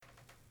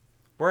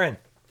We're in.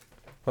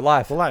 We're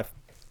live. We're live.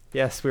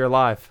 Yes, we are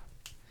live.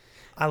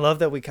 I love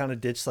that we kind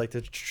of ditched like the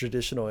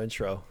traditional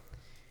intro.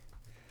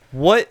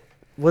 What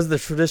was the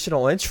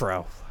traditional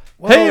intro?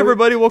 Well, Hey,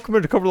 everybody,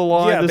 welcome to Cover the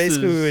Line. Yeah, This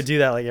basically is- we would do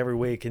that like every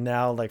week, and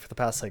now like for the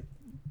past like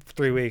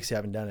 3 weeks you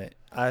haven't done it.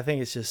 I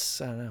think it's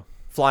just, I don't know.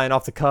 Flying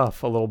off the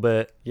cuff a little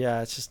bit.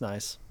 Yeah, it's just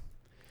nice.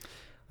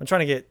 I'm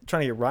trying to get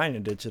Ryan to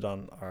ditch it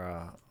on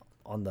our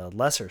on the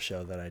lesser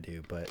show that I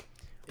do, but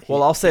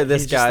Well, I'll say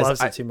this, he guys.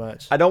 just loves it too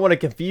much. I don't want to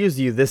confuse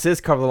you. This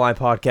is Cover the Line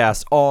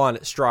podcast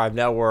on Strive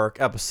Network,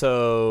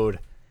 episode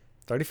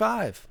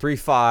 35.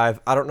 35.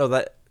 I don't know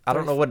that. I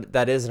don't know what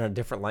that is in a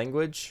different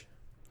language.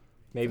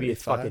 Maybe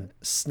it's 35. fucking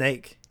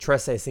Snake.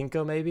 Trece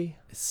Cinco. Maybe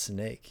It's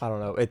Snake. I don't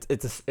know. It's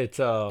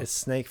It's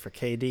Snake for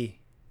KD.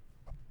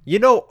 You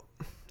know,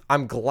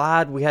 I'm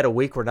glad we had a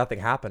week where nothing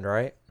happened.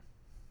 Right.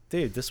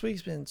 Dude, this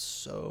week's been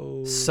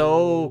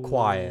So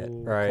quiet,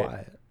 right?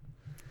 Quiet.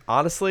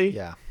 Honestly,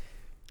 Yeah.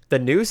 the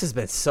news has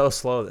been so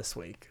slow this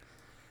week.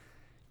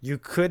 You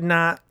could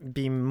not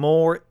be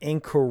more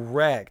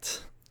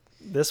incorrect.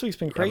 This week's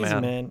been crazy,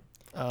 man.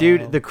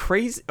 Dude, here's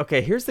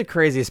the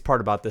craziest part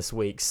about this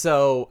week.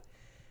 So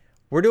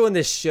we're doing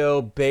this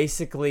show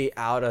basically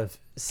out of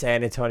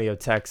San Antonio,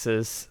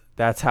 Texas.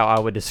 That's how I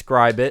would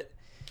describe it.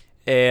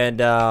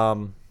 And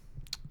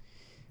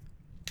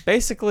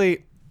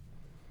basically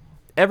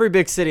every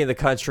big city in the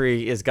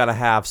country is going to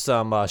have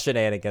some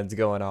shenanigans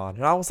going on.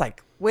 And I was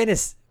like,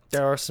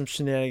 there are some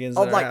shenanigans.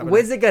 I'm like,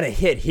 when's it going to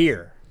hit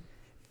here?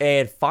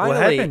 And finally,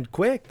 well, it happened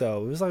quick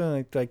though. It was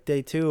like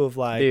day 2 of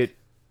like, dude,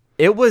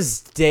 it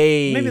was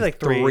day maybe like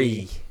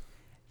 3.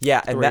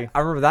 Yeah, and 3. I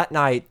remember that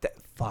night.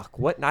 Fuck,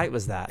 what night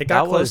was that? It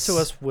got that close to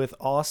us with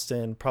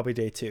Austin, probably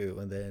day 2,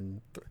 and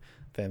then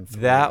 3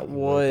 that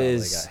was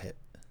was got hit.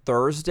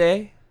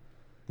 Thursday.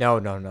 No.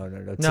 No,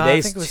 Today's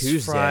I think it was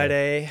Tuesday.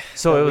 Friday.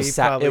 So that it was we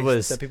Sat- probably- it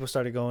was that people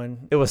started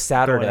going. It was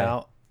Saturday. Going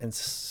out and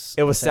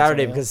It was San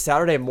Saturday Antonio. because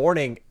Saturday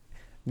morning,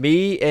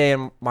 me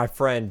and my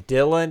friend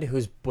Dylan,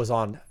 who was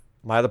on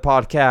my other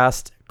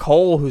podcast,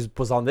 Cole, who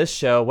was on this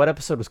show. What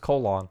episode was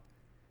Cole on?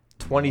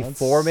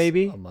 24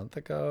 maybe? A month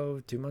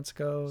ago, 2 months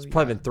ago. It's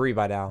probably been 3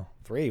 by now.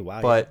 3.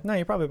 Wow. But- yeah. No,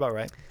 you're probably about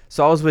right.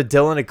 So I was with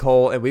Dylan and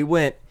Cole, and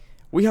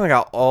we hung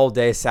out all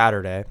day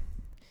Saturday.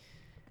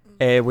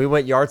 And we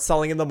went yard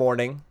selling in the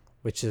morning,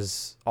 which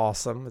is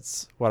awesome.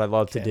 It's what I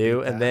love to Can't do.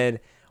 beat And that. then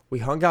we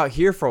hung out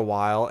here for a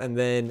while, and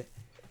then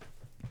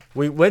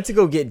we went to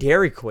go get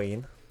Dairy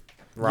Queen,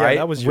 right?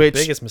 Yeah, that was your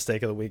biggest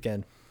mistake of the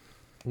weekend.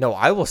 No,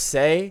 I will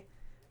say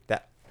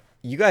that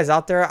you guys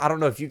out there, I don't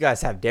know if you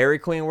guys have Dairy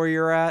Queen where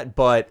you're at,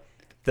 but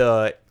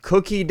the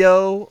cookie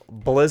dough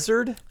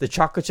blizzard, the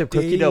chocolate chip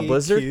cookie dough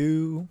blizzard,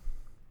 DQ.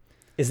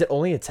 is it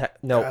only a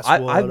no? That's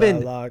I've what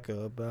been I like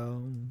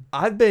about.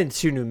 I've been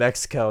to New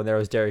Mexico and there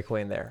was Dairy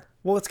Queen there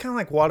Well, it's kind of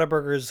like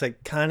Whataburgers,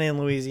 like kind of in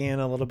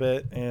Louisiana a little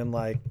bit, and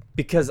like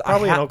because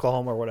probably in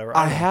Oklahoma or whatever.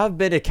 I don't know. have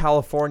been to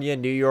California,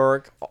 New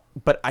York,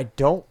 but I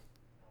don't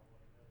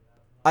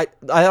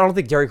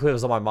think Dairy Queen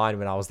was on my mind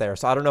when I was there,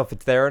 so I don't know if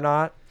it's there or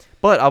not.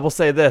 But I will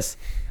say this: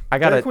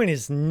 Dairy Queen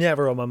is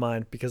never on my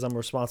mind because I'm a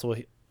responsible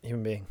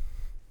human being.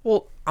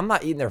 Well, I'm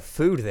not eating their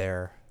food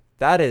there.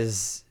 That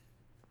is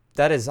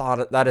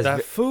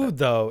That food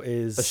though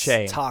is a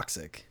shame.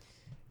 toxic.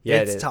 Yeah,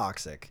 it it's is.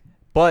 toxic.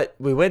 But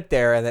we went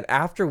there, and then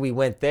after we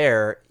went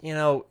there,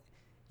 you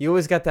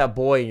always got that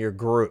boy in your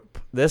group.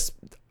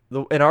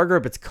 In our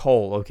group, it's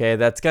Cole. Okay,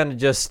 that's gonna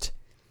just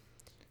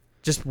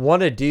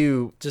want to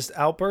do. Just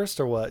outburst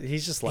or what?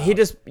 He's just loud.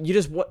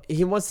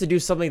 He wants to do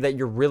something that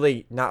you're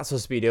really not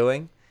supposed to be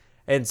doing,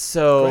 and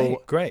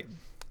so great.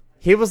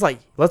 he was like,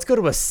 "Let's go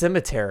to a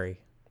cemetery,"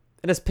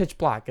 and it's pitch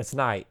black. It's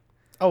night.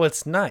 Oh,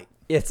 it's night.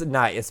 It's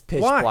night. It's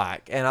pitch Why?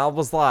 black, and I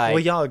was like,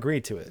 Well, y'all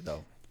agreed to it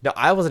though. No,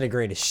 I wasn't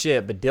agreeing to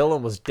shit, but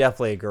Dylan was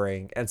definitely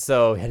agreeing. And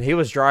he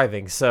was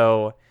driving.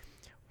 So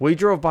we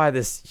drove by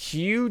this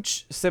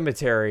huge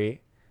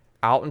cemetery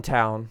out in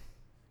town,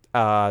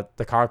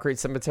 the concrete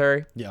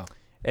cemetery. Yeah.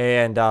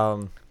 And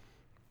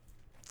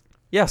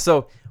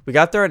so we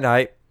got there at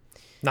night.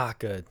 Not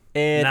good.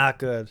 And Not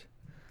good.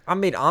 I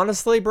mean,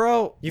 honestly,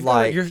 bro,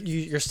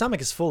 Your stomach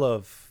is full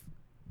of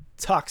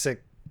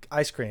toxic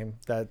ice cream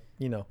that,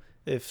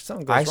 if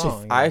something goes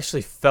wrong. I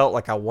actually felt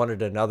like I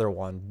wanted another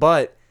one,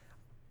 but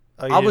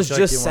Oh, you I was feel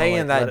like just you wanna, saying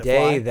let that it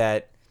day fly?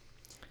 that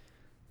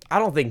I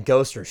don't think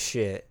ghosts are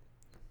shit.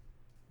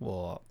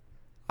 Well,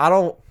 I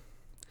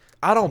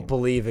don't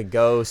believe in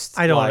ghosts.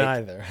 I don't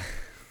either.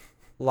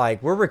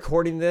 Like, we're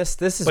recording this.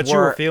 This is But you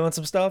where were feeling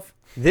some stuff?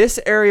 this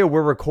area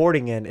we're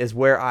recording in is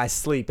where I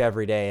sleep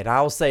every day. And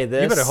I will say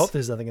this. You better hope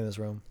there's nothing in this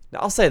room.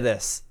 I'll say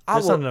this.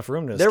 There's not enough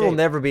room to There will escape.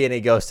 never be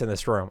any ghosts in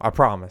this room. I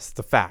promise. It's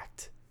a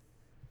fact.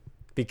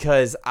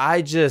 Because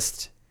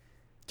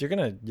You're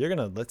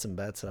gonna let some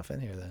bad stuff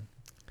in here then.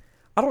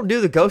 I don't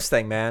do the ghost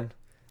thing, man.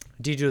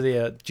 Do you do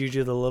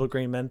the little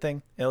green men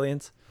thing?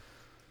 Aliens?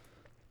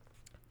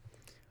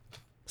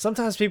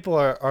 Sometimes people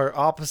are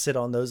opposite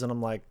on those, and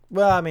I'm like,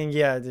 well, I mean,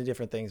 yeah, they're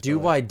different things. Do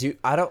but like, I do?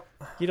 I don't.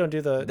 you don't do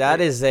the.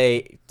 That is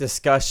a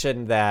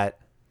discussion that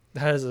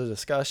That is a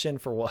discussion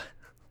for what?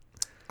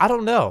 I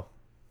don't know.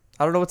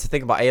 I don't know what to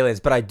think about aliens,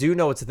 but I do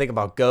know what to think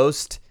about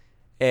Ghost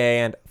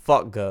and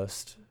fuck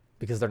Ghost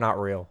because they're not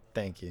real.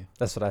 Thank you.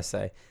 That's what I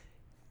say.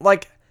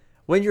 Like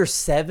when you're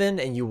 7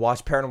 and you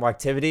watch Paranormal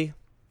Activity,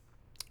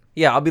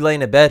 yeah, I'll be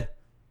laying in bed,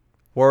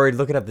 worried,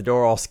 looking at the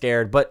door, all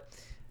scared. But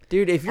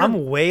dude, if you're,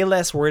 I'm way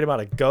less worried about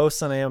a ghost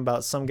than I am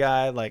about some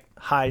guy like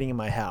hiding in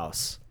my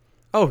house.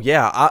 oh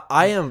yeah,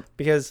 I am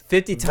Because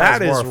 50 times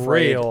that more is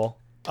afraid. real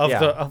of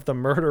Yeah. the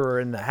murderer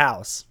in the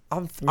house.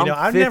 I'm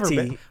I've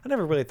 50.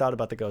 never really thought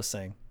about the ghost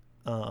thing.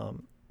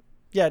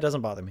 Yeah, it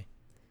doesn't bother me.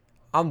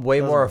 I'm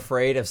way more Doesn't-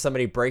 afraid of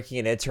somebody breaking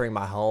and entering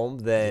my home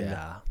than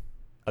a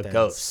Than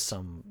ghost.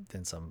 Some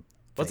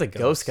What's a fake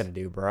ghost gonna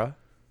do, bro?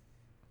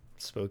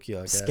 spook you?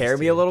 I guess, Scare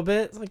me dude. a little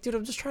bit? It's like, dude,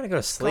 I'm just trying to go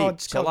to sleep.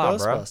 Just Chill call out,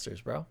 bro.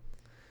 Ghostbusters, bro.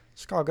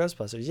 Just call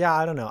Ghostbusters. Yeah,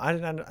 I don't know. I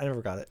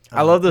never got it.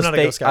 I love those I'm not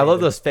a fake. ghost guy I love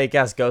either. those fake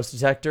ass ghost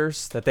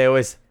detectors that they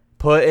always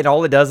put, and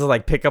all it does is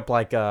like pick up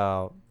like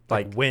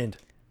wind.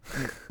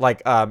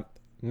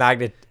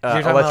 magnet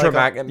You're talking about,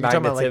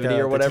 magnetivity the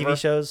or whatever. TV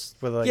shows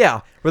where like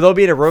Yeah, where they'll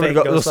be in a room and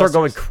fake they'll start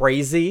going Ghostbusters?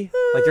 crazy,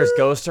 like there's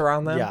ghosts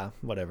around them. yeah,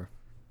 whatever.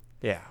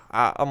 yeah.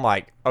 I'm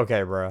like,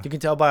 okay, bro. You can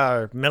tell by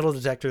our metal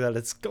detector that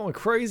it's going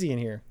crazy in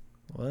here.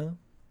 Well,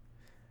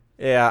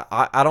 Yeah,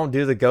 I don't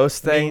do the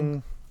ghost I thing.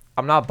 mean,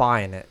 I'm not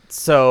buying it.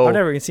 So I've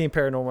never even seen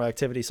Paranormal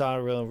Activity, so I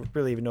don't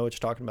really even know what you're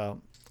talking about.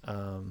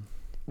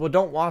 well,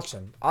 don't watch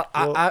them. Well,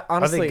 I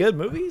honestly, are they good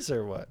movies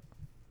or what?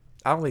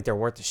 I don't think they're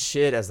worth the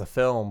shit as a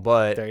film,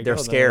 but There you they're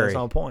go, then scary. There's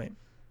no point.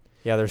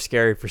 Yeah, they're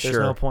scary for There's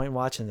sure. no point in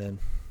watching them.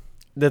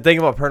 The thing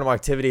about Paranormal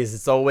Activity is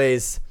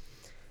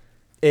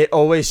it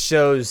always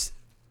shows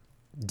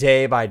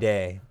day by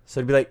day. So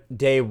it'd be like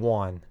day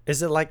 1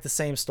 Is it like the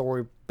same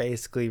story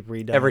basically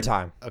redone every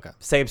time. Okay.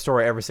 Same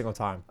story every single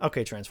time.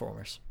 Okay,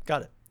 Transformers.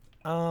 Got it.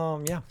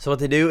 Yeah. So what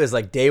they do is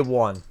like day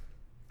 1,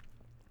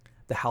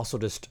 the house will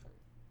just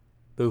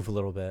move a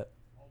little bit.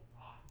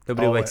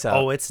 Nobody wakes up.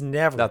 Oh, it's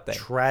never Nothing.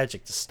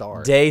 tragic to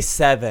start. Day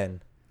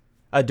 7,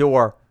 a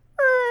door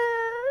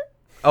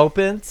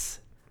opens.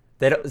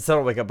 They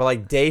don't wake up. But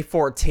like day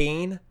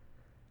 14,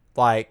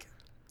 like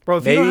Bro,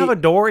 if you don't maybe- have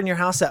a door in your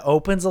house that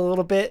opens a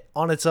little bit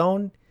on its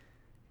own,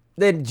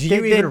 then do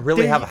you even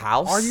really have a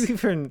house? Are you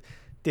even,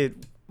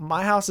 dude?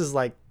 My house is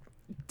like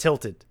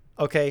tilted.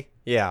 Okay,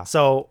 Yeah.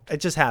 so it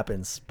just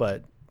happens.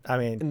 But I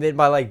mean, And then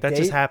by like that day,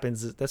 just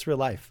happens. That's real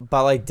life.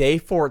 by like day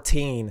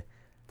 14,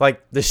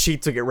 like the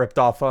sheets will get ripped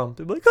off them.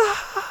 They'll be like,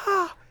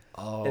 ah.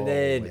 Oh, And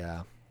then-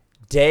 yeah.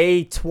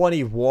 Day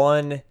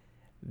 21,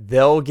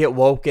 they'll get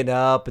woken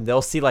up and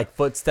they'll see like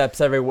footsteps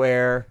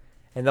everywhere,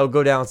 and they'll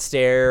go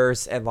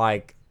downstairs and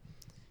like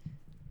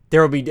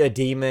there will be a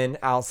demon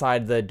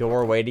outside the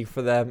door waiting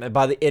for them. And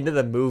by the end of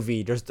the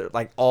movie, just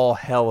like all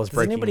hell is Does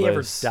breaking anybody ever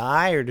loose.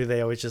 die, or do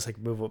they always just like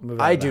move out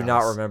I of the do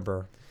not house?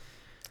 remember.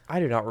 I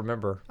do not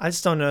remember. I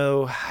just don't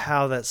know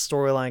how that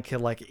storyline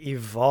could like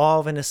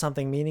evolve into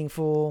something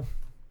meaningful.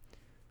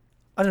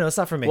 I don't know. It's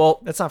not for me.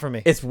 Well, it's not for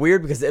me. It's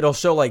weird because it'll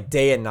show like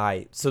day and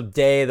night. So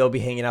day they'll be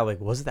hanging out like,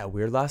 was it that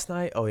weird last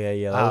night? Oh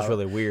yeah, that was Oh.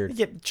 really weird.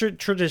 Yeah,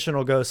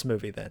 traditional ghost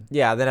movie then.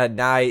 Yeah, then at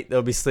night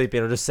they'll be sleeping.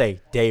 It'll just say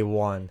day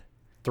 1,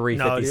 3:50.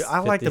 No, dude, I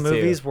like the 52.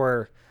 movies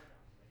where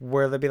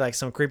there'd be like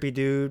some creepy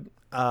dude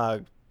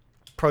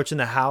approaching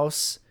the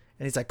house,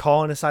 and he's like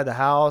calling inside the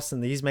house,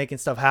 and he's making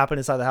stuff happen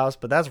inside the house.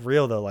 But that's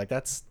real though. Like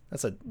that's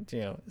a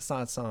it's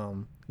not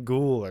some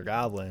ghoul or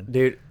goblin.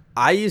 Dude,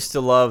 I used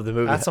to love the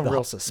movie. That's some the,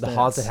 real the suspense.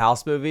 haunted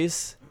house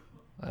movies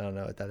I don't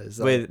know what that is.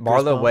 with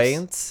Marlon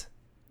Wayans.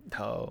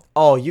 No.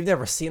 Oh, you've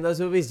never seen those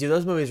movies, dude?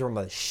 Those movies were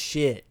my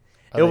shit.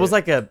 Are It was they-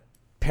 like a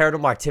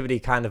Paranormal Activity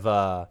kind of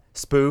a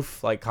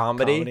spoof, like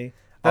comedy.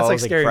 That's Oh, it like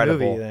was scary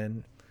incredible. movie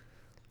then.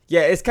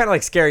 Yeah, it's kind of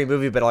like scary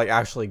movie, but like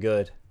actually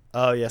good.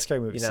 Oh yeah, scary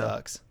movie You know,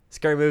 sucks.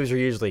 Scary movies are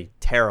usually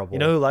terrible. You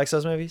know who likes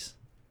those movies?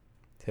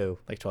 Who?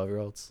 Like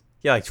 12-year-olds.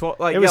 Yeah, like 12.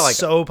 Like It was yeah, like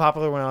so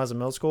popular when I was in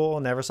middle school.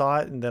 Never saw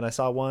it, and then I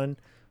saw one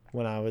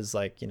when I was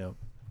like,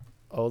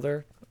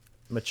 older,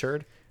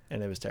 matured,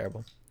 and it was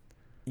terrible.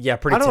 yeah,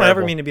 pretty. I don't terrible.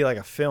 ever mean to be like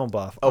a film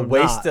buff. a I'm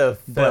waste not,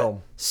 of but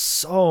film.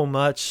 So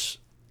much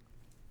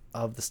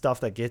of the stuff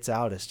that gets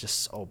out is just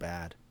so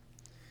bad.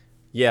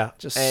 Yeah,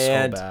 Just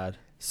and so bad.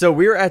 So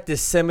we were at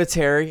this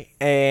cemetery,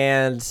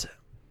 and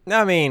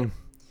I mean,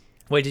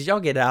 Wait, did y'all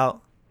get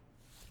out?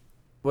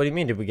 what do you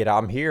mean? Did we get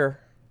out? I'm here.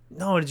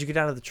 No, did you get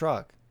out of the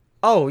truck?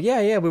 Oh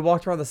yeah, we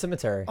walked around the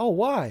cemetery. Oh,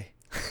 why?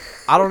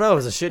 I don't know. It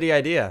was a shitty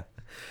idea,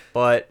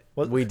 but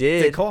we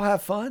Did did. Cole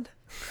have fun?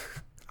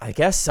 I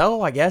guess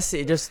so. I guess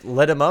it just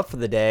lit him up for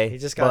the day. He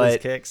just got but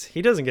his kicks.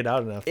 He doesn't get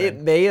out enough. It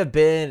Then. may have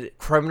been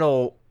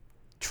criminal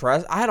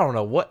I don't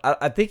know what.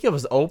 I think it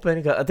was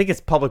open. I think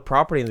it's public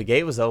property, and the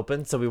gate was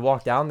open. So we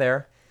walked down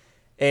there,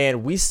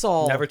 and we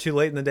saw. Never too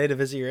late in the day to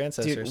visit your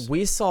ancestors. Dude,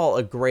 we saw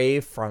a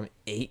grave from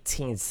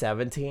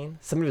 1817.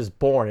 Somebody was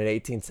born in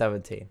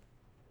 1817.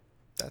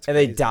 That's And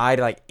crazy. they died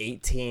like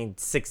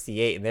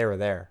 1868, and they were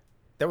there.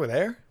 They were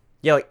there?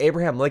 Yeah, like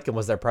Abraham Lincoln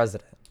was their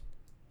president.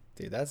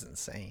 Dude, that's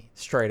insane.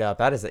 Straight up.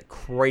 That is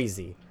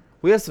crazy.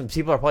 We have some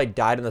people that probably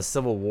died in the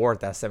Civil War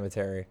at that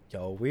cemetery.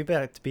 Yo, we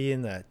about to be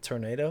in that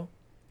tornado.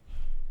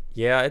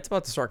 Yeah, it's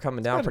about to start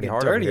coming down It's pretty get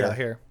hard dirty over out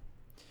here.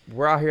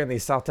 We're out here in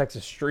these South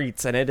Texas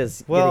streets, and it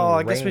is Well,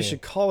 getting I guess we rainy.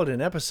 should call it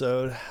an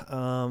episode.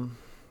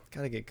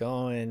 Gotta get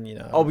going,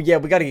 Oh, yeah,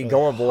 we got to get really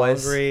going,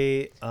 boys.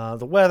 hungry.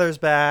 The weather's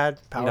bad.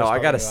 Power's No, I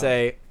probably got to out.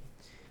 say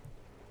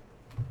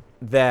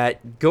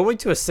that going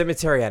to a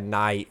cemetery at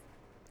night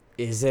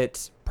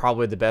isn't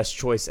probably the best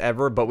choice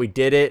ever, but we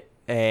did it,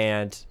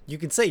 and You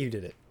can say you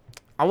did it.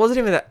 I wasn't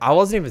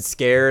even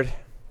scared.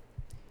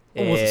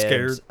 I wasn't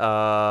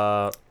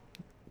scared.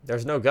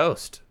 There's no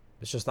ghost.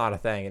 It's just not a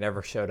thing. It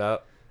never showed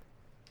up.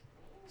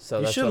 So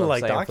You that's should what have I'm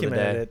like saying for the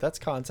documented day. it. That's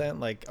content.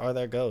 Like, are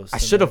there ghosts? I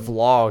And should have then-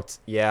 vlogged.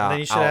 Yeah. And then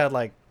you should have had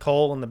like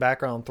Cole in the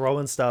background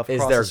throwing stuff. Is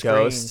across there the screen.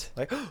 ghost?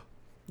 Like,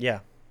 yeah.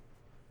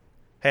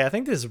 Hey, I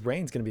think this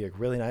rain's gonna be a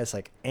really nice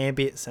like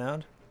ambient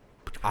sound.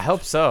 I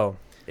hope so.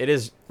 It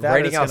is That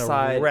raining is gonna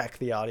outside wreck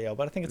the audio,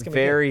 but I think it's gonna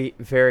very,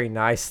 very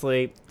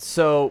nicely.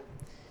 So,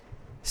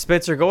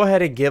 Spencer, go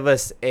ahead and give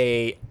us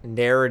a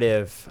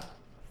narrative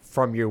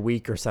from your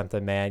week or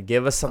something, man.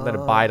 Give us something to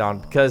bite on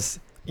because be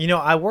good. You know,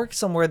 I work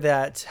somewhere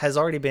that has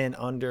already been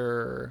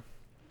under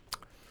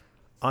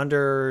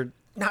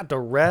not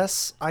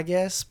duress, I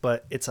guess,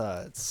 but it's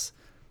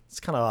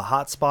kind of a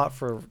hot spot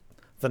for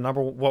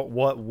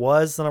what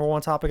was the number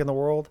one topic in the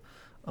world.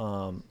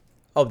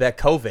 that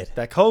COVID.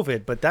 That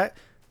COVID, but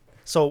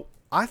so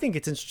I think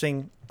it's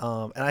interesting.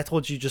 And I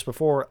told you just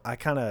before, I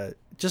kind of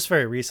just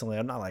very recently,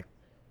 I'm not like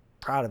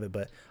proud of it,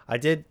 but I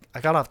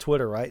got off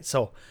Twitter, right?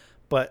 So,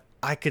 but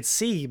I could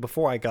see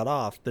before I got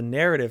off, the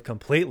narrative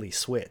completely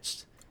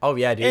switched. Oh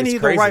yeah, dude. And it's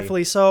either crazy.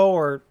 rightfully so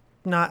or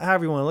not,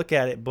 however you want to look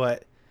at it,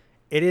 but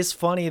it is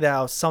funny that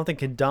how something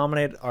can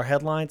dominate our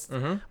headlines.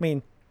 Mm-hmm. I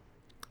mean,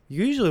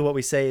 usually what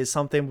we say is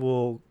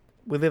we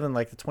live in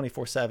like the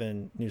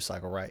 24/7 news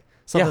cycle, right?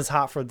 Something's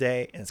hot for a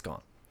day and it's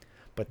gone.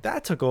 But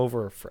that took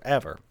over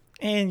forever.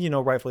 And,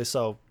 rightfully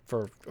so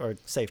for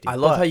safety. I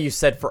love But how you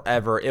said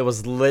forever. It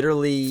was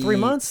literally 3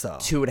 months, though.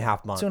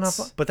 2.5 months. 2.5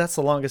 months. But that's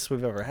the longest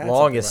we've ever had.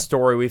 Longest something,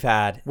 story we've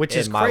had Which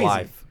in is my crazy.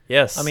 life.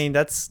 Yes. right? I mean,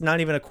 that's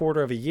not even a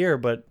quarter of a year,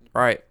 but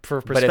right.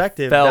 for But it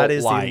perspective, felt that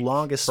is like the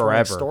longest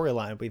forever.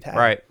 storyline we've had.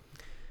 Right.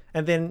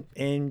 And then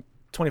in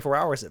 24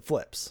 hours, it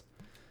flips.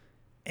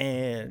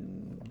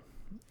 And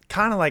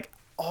kind of like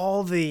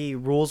all the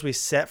rules we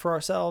set for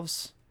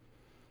ourselves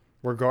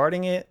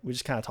regarding it, we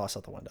just kind of toss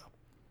out the window.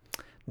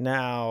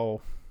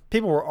 Now,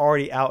 people were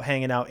already out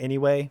hanging out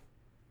anyway.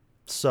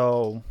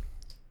 So,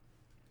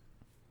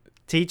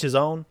 to each his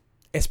own.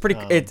 It's pretty.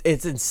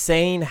 It's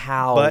insane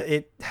how.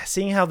 But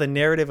seeing how the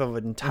narrative of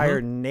an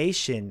entire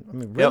nation, I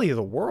mean, really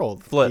the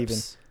world flips. even,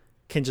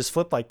 can just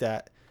flip like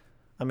that.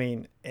 I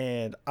mean,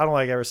 and I don't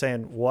like ever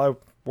saying, well,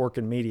 I work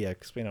in media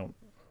because,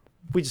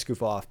 we just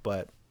goof off.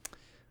 But,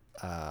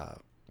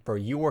 Bro,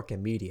 you work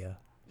in media.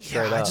 yeah,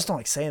 Straight I up. just don't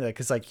like saying that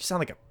because, like, you sound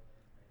like a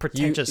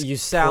pretentious You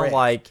sound prick.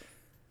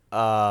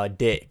 like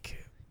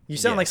Dick. You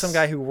sound like some Yes.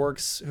 guy who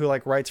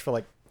writes for,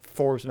 like,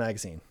 Forbes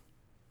magazine.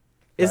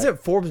 Isn't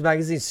Forbes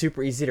magazine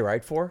super easy to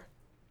write for?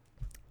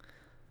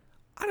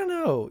 I don't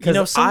know.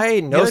 'Cause I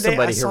know the other day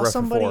somebody I who saw wrote for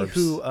somebody Forbes.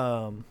 who,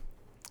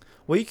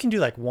 well, you can do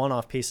like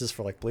one-off pieces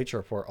for like Bleacher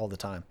Report all the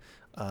time,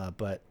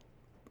 but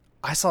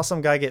I saw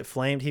some guy get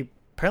flamed.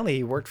 Apparently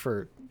he worked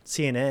for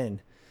CNN.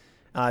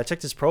 I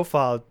checked his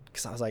profile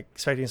because I was like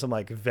expecting some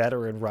like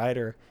veteran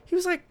writer. He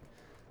was like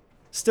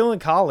still in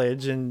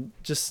college and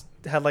just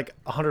had like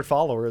 100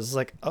 followers. It's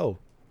like, oh,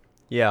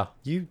 Yeah.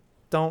 you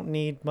don't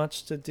need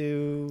much to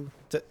do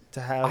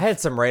to have I had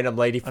some random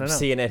lady from don't know.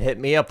 CNN hit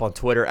me up on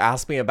Twitter,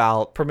 ask me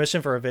about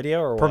permission for a video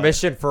or what?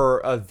 permission for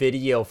a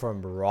video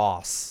from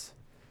Ross.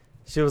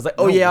 She was like,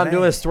 "Oh No yeah, I'm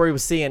doing way. a story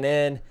with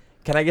CNN.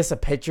 Can I get some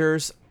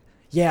pictures?"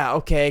 Yeah,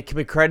 okay. Can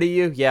we credit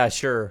you? Yeah,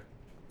 sure.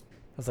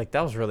 I was like,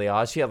 that was really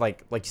odd. She had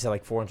like you said,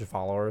 like 400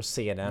 followers,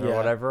 CNN or Yeah.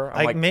 whatever.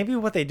 I'm like, Maybe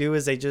what they do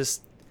is they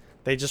just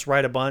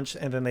write a bunch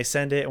and then they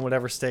send it and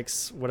whatever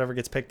sticks, whatever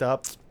gets picked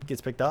up.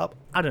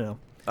 I don't know.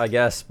 I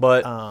guess,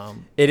 but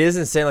Um, it is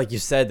insane, like you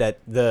said, that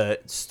the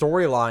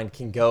storyline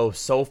can go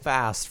so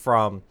fast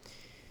from.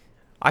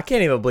 I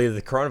can't even believe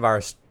the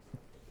coronavirus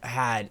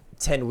had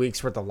 10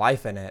 weeks worth of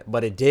life in it,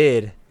 but it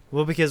did.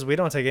 well, because we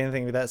don't take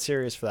anything that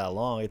serious for that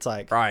long. It's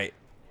like, Right.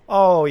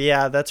 oh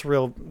yeah, that's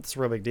real. It's a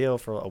real big deal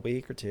for a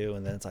week or two,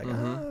 and then it's like,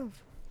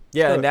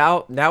 Yeah, Good.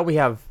 and now we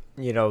have,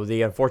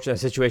 the unfortunate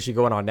situation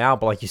going on now,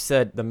 but like you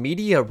said, the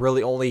media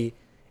really only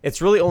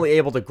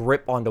able to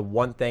grip onto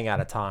one thing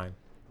at a time.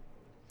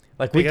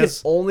 Like we can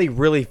Because- only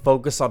really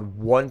focus on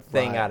one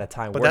thing Right. at a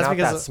time. But We're that's not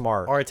because that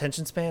smart. our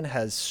attention span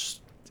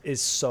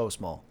is so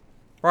small.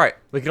 Right.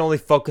 We can only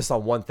focus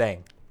on one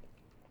thing.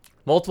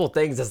 Multiple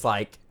things is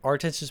like, Our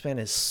attention span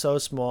is so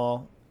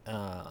small.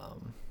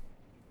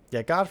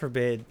 Yeah, God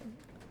forbid,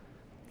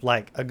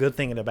 like a good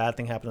thing and a bad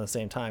thing happen at the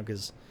same time,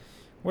 because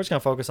we're just gonna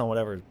focus on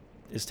whatever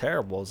is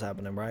terrible is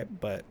happening, right?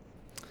 But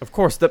of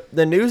course,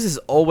 the news is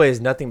always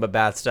nothing but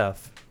bad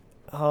stuff.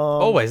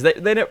 Always.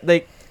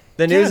 The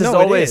news is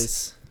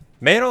always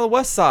man on the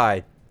west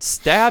side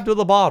stabbed with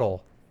a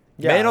bottle.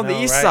 Man on the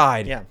east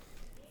side Yeah,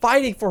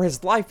 fighting for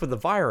his life with the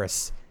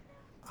virus.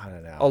 I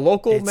don't know. A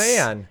local It's-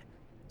 man.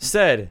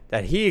 said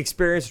that he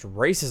experienced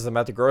racism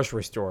at the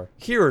grocery store.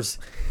 Here's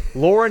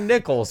Lauren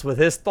Nichols with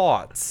his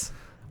thoughts.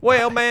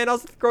 Well, man, I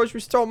was at the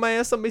grocery store,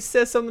 man. Somebody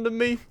said something to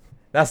me.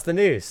 That's the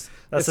news.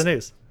 That's the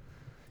news.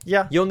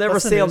 Yeah. You'll never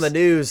that's see on the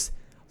news,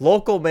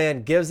 local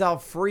man gives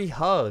out free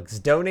hugs,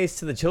 donates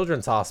to the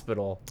children's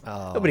hospital.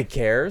 Oh. Nobody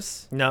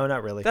cares. No,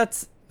 not really.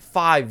 That's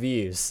 5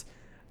 views.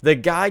 The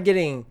guy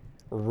getting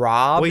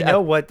robbed. We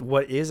know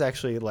what is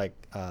actually like,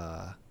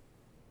 I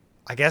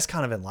guess,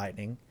 kind of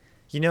enlightening.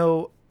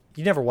 You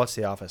never watched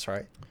The Office,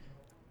 right?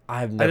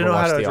 I don't know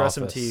how to address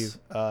him to you.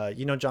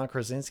 You know John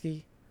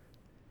Krasinski?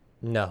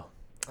 No.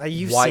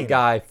 You've White seen him.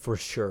 guy for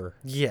sure.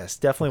 Yes,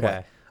 definitely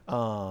Okay.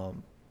 white.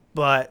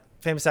 But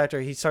famous actor.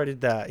 He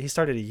started a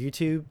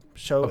YouTube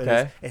show.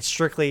 Okay.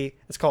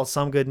 It's called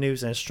Some Good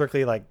News, and it's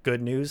strictly like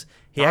good news.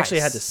 He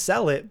actually had to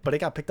sell it, but it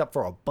got picked up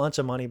for a bunch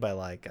of money by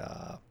like,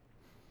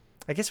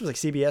 I guess it was like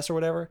CBS or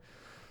whatever.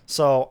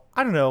 So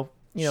I don't know.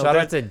 Shout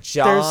out to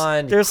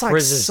John there's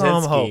like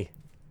some hope. Krasinski.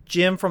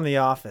 Jim from The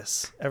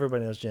Office.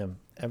 Everybody knows Jim.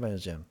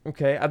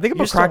 Okay, I think I'm You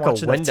gonna just crack don't a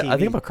watch enough window. I TV.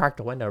 think I'm gonna crack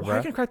the window, Why are bro.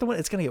 you gonna crack the window?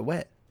 It's gonna get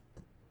wet.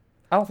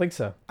 I don't think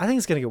so. I think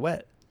it's gonna get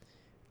wet.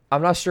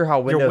 I'm not sure how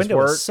Your windows window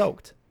work. is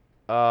soaked.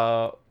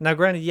 Uh, Now,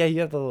 granted, yeah,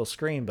 you have the little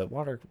screen, but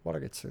water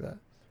gets through that.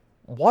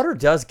 water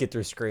does get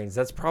through screens.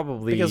 That's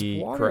probably Because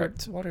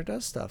correct. water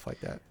does stuff like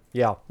that.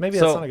 Yeah. Maybe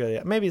So, that's not a good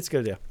idea. Maybe it's a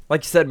good idea.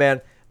 like you said,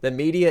 man, the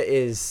media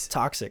is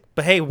Toxic.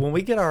 But hey, when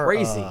we get our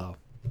Crazy. when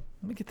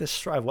we get this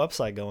Strive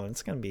website going,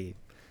 it's gonna be.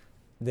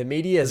 the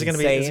media is Is it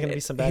insane. gonna be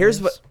some bad Here's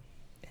news? what.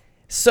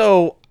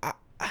 So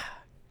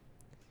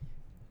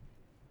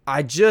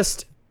I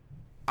just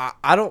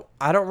I don't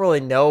really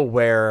know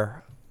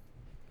where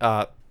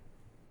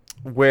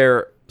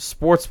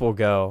sports will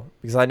go,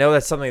 because I know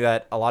that's something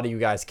that a lot of you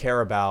guys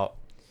care about.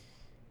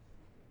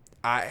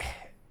 What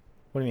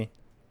do you mean?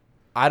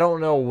 I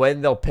don't know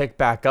when they'll pick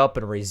back up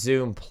and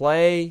resume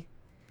play.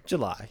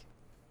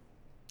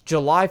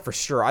 July for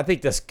sure. I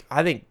think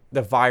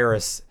the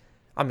virus,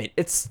 I mean,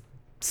 it's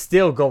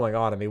still going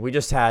on. I mean, we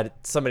just had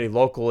somebody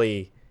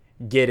locally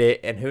get it,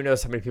 and who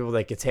knows how many people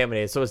they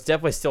contaminated. So it's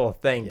definitely still a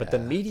thing, but the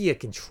Yeah. media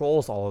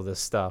controls all of this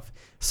stuff.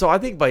 So I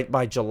think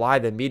by July,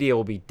 the media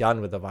will be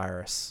done with the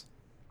virus.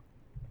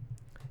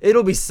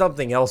 It'll be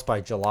something else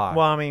by July.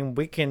 Well, I mean,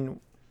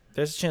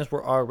 there's a chance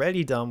we're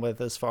already done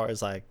with as far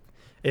as like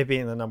it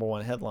being the number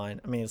one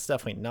headline. I mean, it's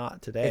definitely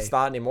not today. It's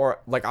not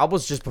anymore. Like, I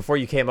was just, before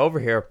you came over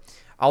here,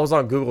 I was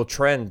on Google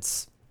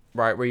Trends,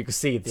 right, where you can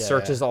see the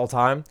searches all the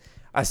time.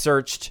 I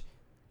searched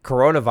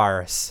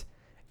coronavirus,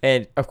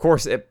 and of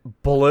course it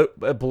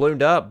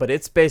ballooned up, but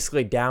it's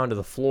basically down to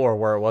the floor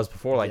where it was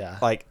before.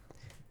 Like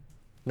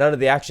none of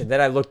the action. Then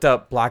I looked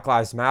up Black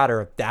Lives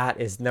Matter. That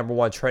is number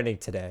one trending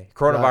today.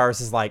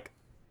 Coronavirus is like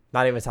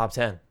not even top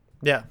 10.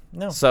 Yeah.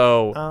 No.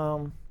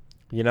 So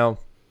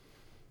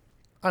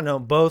I don't know,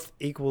 both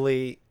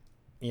equally,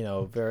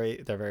 they're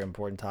very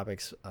important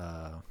topics.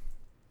 But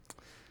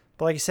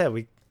like you said,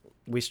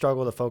 we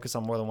struggle to focus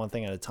on more than one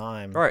thing at a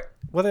time. Right.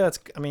 Whether that's,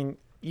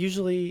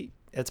 usually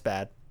it's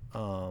bad.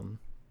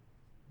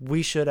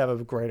 We should have a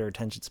greater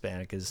attention span,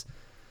 because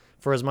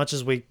for as much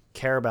as we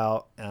care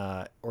about,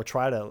 or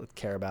try to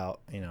care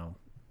about, we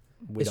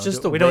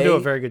don't do a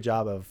very good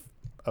job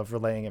of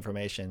relaying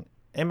information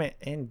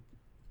and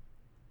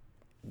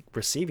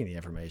receiving the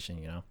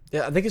information.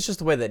 Yeah, I think it's just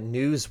the way that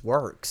news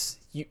works.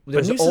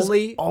 But news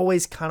has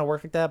always kind of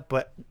worked like that,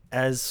 but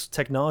as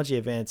technology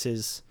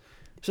advances,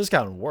 it's just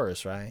gotten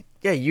worse, right?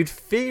 Yeah, you'd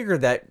figure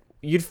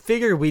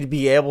we'd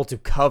be able to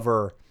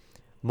cover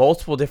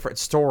multiple different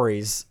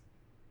stories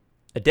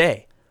a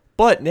day.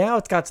 But now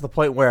it's got to the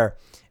point where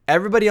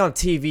everybody on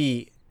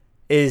TV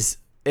it's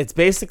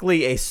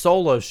basically a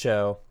solo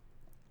show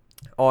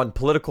on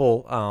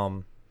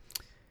political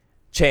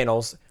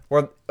channels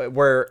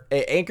where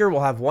an anchor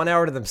will have 1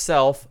 hour to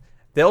themselves.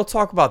 They'll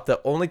talk about the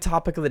only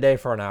topic of the day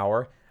for an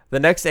hour. The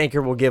next anchor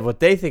will give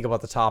what they think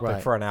about the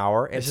topic for an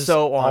hour, and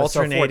so on.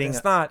 Alternating, and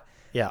so forth.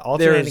 It's not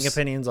alternating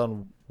opinions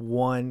on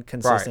one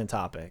consistent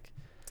topic.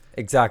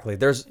 Exactly.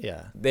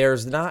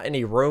 There's not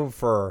any room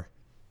for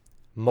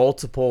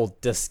multiple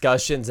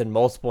discussions and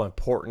multiple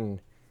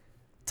important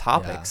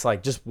topics.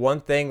 Like, just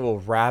one thing will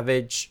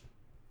ravage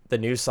the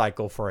news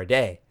cycle for a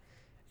day.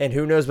 And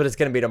who knows what it's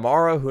going to be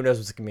tomorrow? Who knows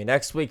what's going to be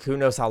next week? Who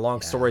knows how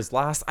long stories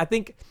last? I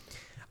think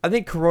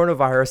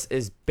coronavirus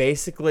is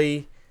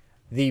basically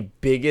the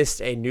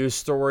biggest a news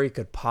story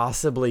could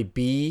possibly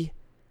be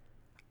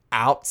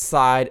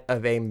outside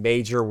of a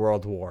major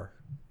world war.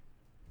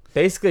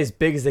 Basically as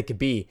big as it could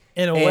be.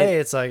 In a way,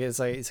 it's like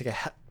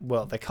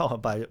they call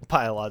it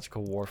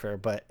biological warfare,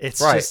 but it's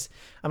just,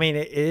 it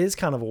is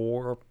kind of a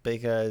war,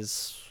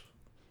 because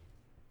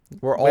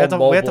we have to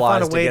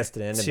find a way against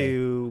an enemy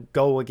to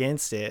go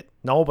against it.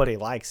 Nobody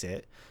likes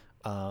it.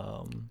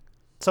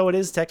 So it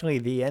is technically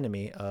the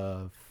enemy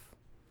of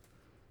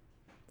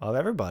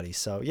everybody.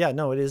 So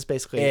it is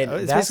basically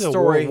a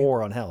world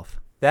war on health.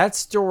 That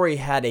story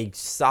had a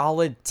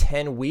solid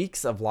 10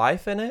 weeks of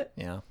life in it.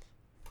 Yeah.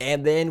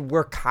 And then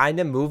we're kind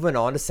of moving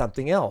on to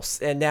something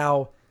else. And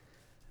now,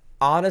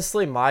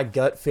 honestly, my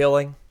gut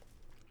feeling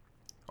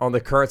on the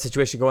current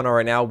situation going on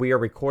right now. We are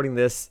recording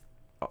this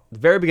the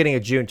very beginning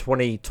of June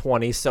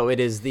 2020, so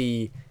it's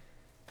the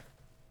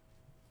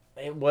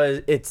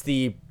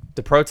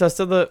protest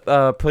of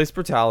the police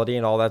brutality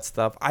and all that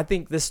stuff. I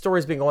think this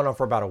story's been going on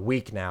for about a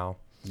week now.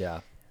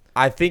 Yeah.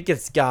 I think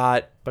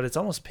but it's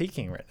almost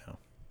peaking right now.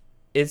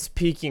 It's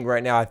peaking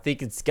right now. I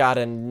think it's got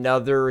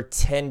another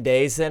 10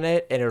 days in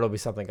it, and it'll be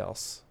something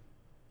else.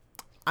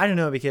 I don't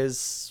know,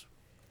 because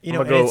I'm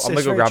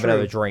gonna go grab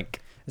another drink.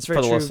 It's very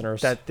for the true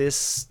listeners that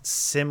this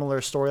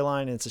similar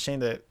storyline, it's a shame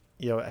that,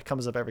 it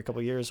comes up every couple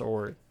of years,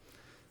 or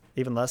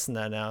even less than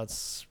that now. It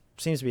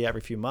seems to be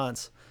every few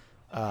months.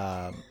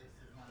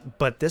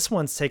 But this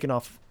one's taken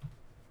off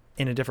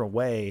in a different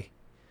way,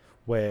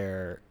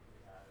 where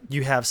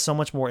you have so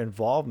much more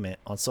involvement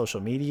on social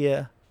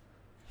media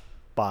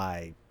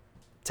by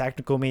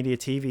technical media,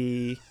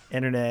 TV,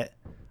 internet.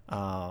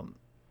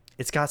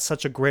 It's got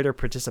such a greater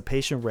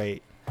participation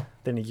rate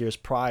than the years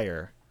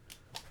prior.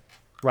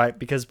 Right,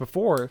 because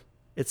before,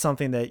 it's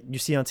something that you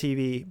see on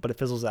TV, but it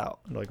fizzles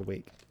out in like a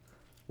week.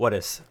 What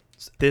is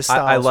this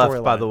style I left,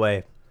 storyline? By the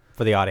way,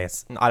 for the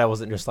audience. I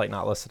wasn't just like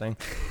not listening.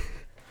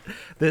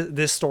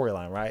 This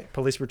storyline, right?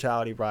 Police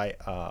brutality, right?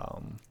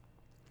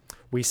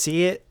 We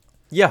see it.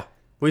 Yeah,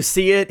 we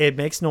see it. It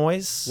makes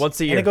noise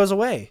once a year, and it goes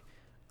away.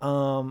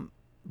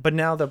 But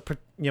now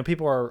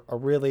people are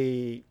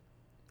really.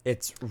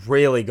 It's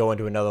really going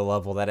to another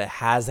level that it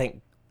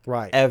hasn't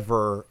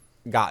ever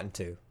gotten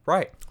to.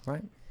 Right.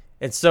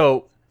 And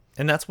so,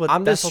 that's what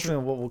ultimately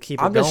what will keep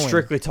it going. I'm just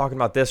strictly talking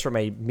about this from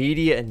a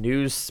media and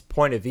news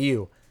point of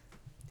view.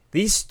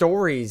 These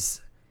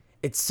stories,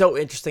 it's so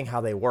interesting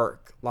how they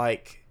work.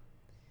 Like,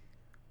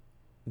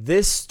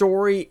 this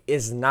story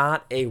is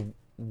not a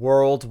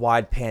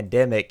worldwide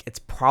pandemic. It's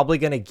probably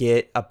going to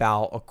get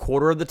about a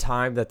quarter of the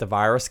time that the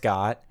virus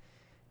got.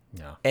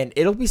 Yeah. And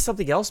it'll be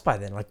something else by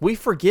then. Like, we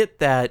forget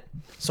that.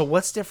 So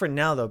what's different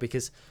now, though?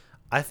 Because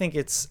I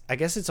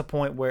guess it's a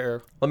point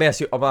where. I'm going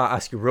to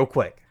ask you real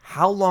quick.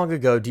 How long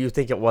ago do you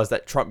think it was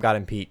that Trump got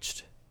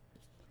impeached?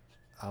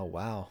 Oh,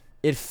 wow.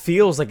 It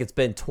feels like it's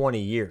been 20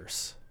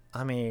 years.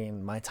 I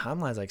mean, my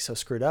timeline's like so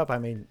screwed up. I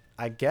mean,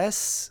 I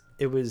guess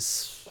it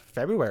was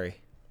February.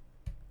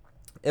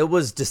 It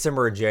was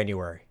December and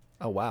January.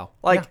 Oh, wow.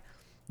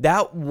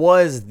 That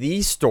was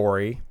the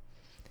story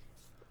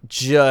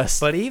just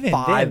but even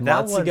 5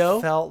 months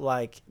ago. Felt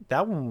like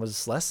that one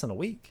was less than a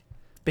week.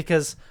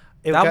 Because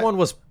one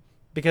was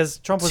because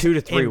Trump was 2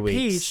 to 3 impeached,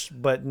 weeks,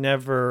 but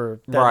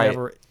never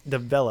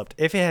developed.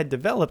 If it had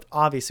developed,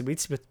 obviously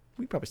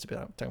we'd probably still be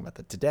talking about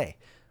that today.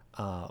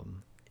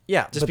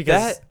 Just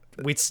because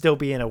we'd still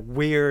be in a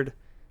weird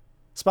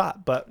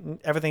spot, but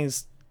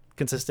everything's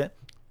consistent.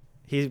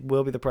 He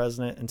will be the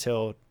president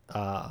until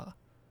the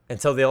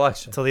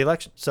election.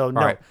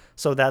 So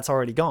so that's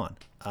already gone.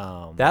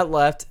 That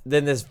left.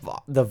 Then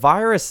the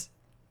virus,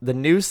 the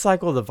news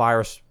cycle of the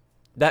virus.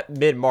 That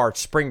mid-March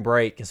spring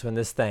break is when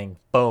this thing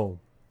boom.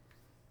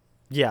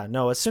 Yeah,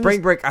 no, as soon spring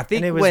as, break. I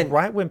think and it was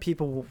right when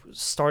people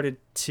started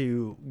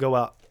to go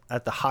out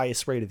at the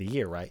highest rate of the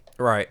year, right?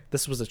 Right.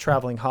 This was a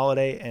traveling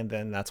holiday, and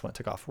then that's when it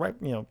took off, right?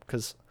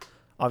 Because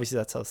obviously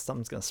that's how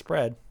something's going to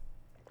spread.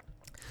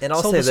 And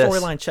I'll say the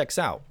storyline checks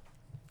out.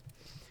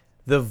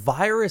 The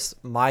virus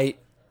might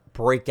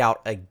break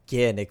out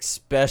again,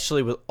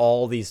 especially with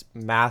all these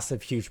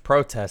massive, huge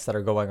protests that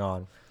are going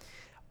on.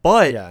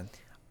 But yeah.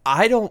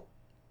 I don't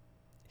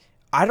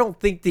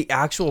think the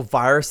actual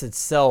virus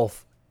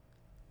itself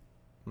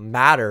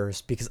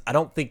matters, because I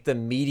don't think the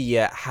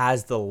media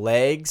has the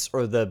legs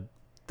or the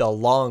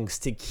lungs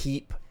to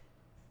keep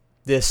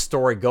this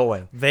story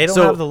going. They don't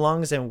have the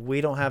lungs, and we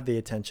don't have the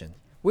attention.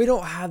 We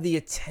don't have the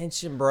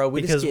attention, bro.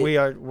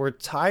 We're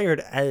tired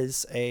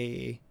as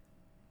a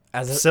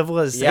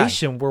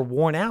civilization. Yeah. We're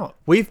worn out.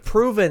 We've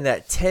proven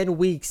that 10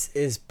 weeks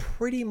is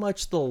pretty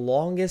much the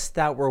longest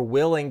that we're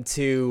willing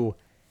to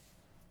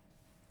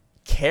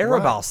care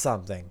about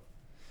something.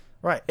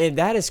 Right. And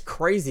that is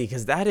crazy,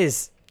 because that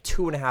is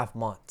 2.5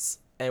 months.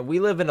 And we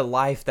live in a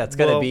life that's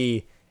going to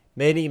be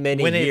many,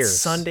 many years. When it's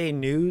Sunday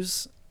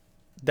news,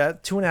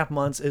 that 2.5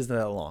 months isn't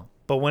that long.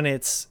 But when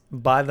it's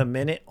by the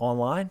minute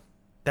online,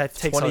 that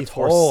takes a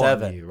toll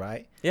on you,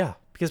 right? Yeah.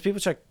 Because people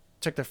check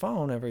their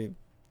phone every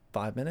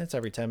 5 minutes,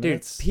 every 10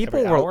 minutes,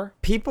 every hour.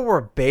 People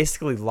were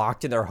basically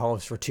locked in their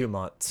homes for 2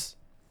 months.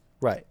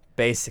 Right.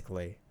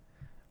 Basically.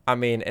 I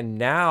mean, and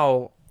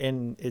now...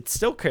 And it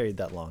still carried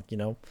that long,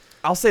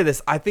 I'll say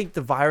this. I think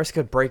the virus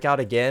could break out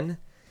again.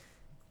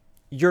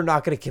 You're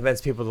not going to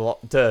convince people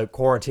to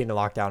quarantine and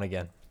lock down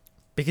again.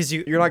 Because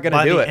you're not going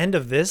to do it. By the end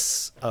of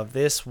this,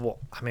 let's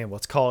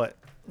call it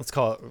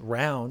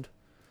round.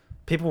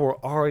 People were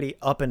already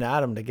up and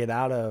at them to get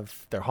out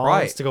of their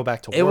homes, to go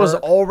back to work. It was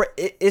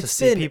already... It's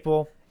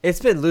people. It's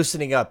been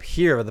loosening up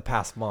here over the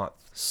past month.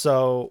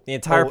 So the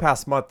entire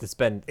past month, it's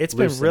been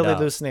really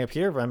loosening up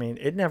here. But I mean,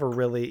 it never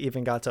really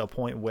even got to a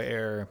point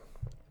where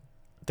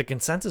the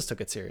consensus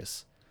took it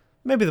serious.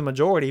 Maybe the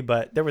majority,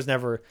 but there was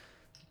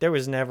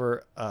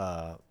never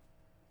a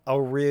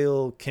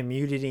real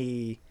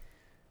community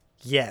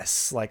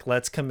yes, like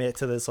let's commit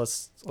to this.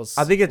 Let's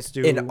I think it's let's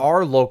do in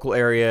our local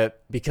area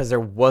because there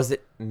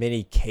wasn't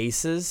many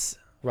cases.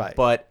 right.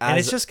 But And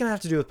it's as just gonna have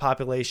to do with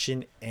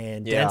population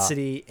and Yeah.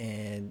 density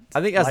and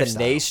I think as a lifestyle.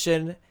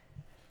 nation,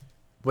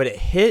 when it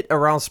hit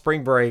around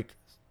spring break,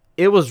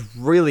 it was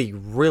really,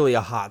 really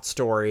a hot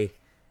story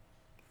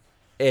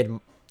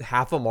in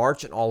half of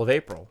March and all of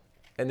April.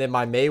 And then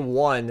by May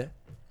 1,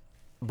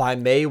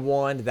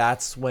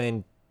 that's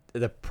when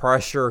the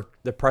pressure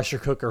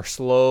cooker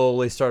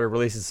slowly started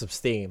releasing some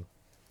steam.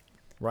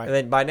 Right. And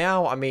then by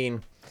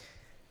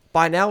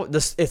now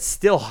this it's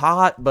still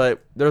hot,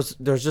 but there's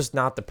just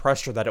not the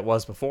pressure that it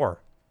was before.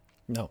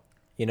 No.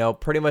 You know,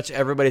 pretty much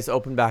everybody's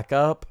opened back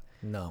up.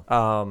 No.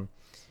 The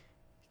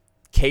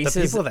The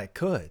cases people that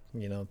could,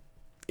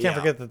 can't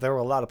forget that there were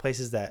a lot of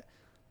places that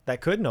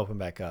couldn't open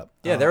back up.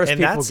 Yeah, there was and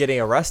people that's- getting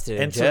arrested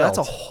and and so jailed. that's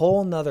a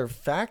whole nother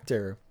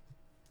factor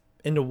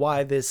into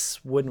why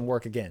this wouldn't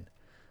work again,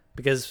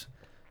 because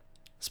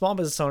small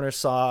business owners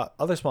saw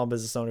other small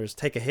business owners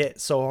take a hit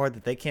so hard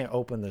that they can't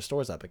open their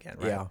stores up again,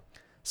 right? Yeah.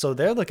 So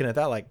they're looking at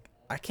that like,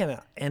 I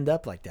cannot end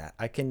up like that.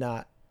 I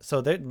cannot. So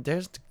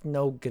there's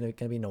gonna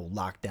be no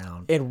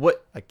lockdown And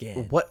what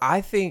again.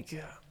 I think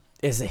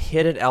is a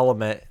hidden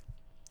element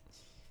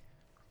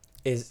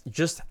is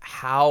just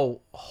how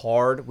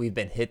hard we've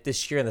been hit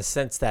this year, in the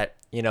sense that,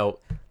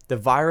 the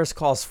virus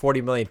caused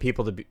 40 million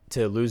people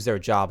to lose their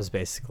jobs,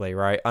 basically,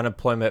 right?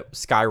 Unemployment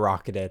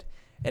skyrocketed.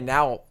 And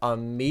now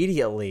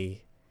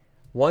immediately,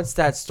 once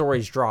that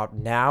story's dropped,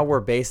 now we're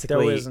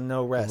basically There was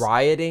no rest.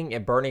 rioting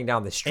and burning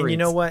down the streets. And you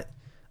know what?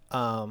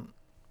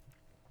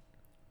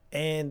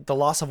 And the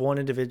loss of one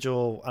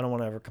individual, I don't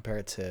want to ever compare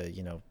it to,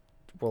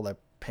 world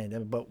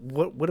pandemic, but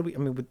what do we, I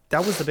mean,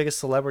 that was the biggest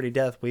celebrity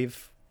death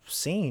we've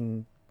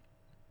seen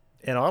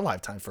in our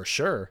lifetime for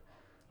sure.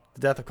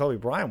 The death of Kobe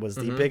Bryant was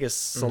the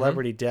biggest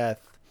celebrity death.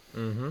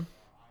 Mm-hmm.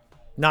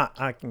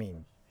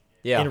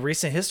 Yeah. In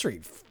recent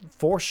history,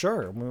 for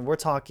sure. I mean, we're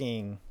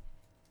talking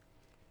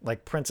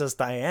like Princess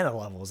Diana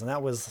levels, and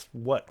that was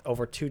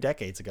over 2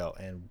 decades ago.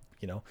 And,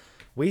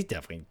 we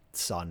definitely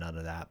saw none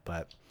of that,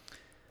 but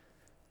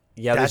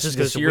Yeah, that's this just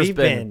because year's we've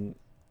been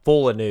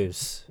full of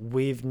news.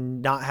 we've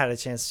not had a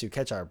chance to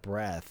catch our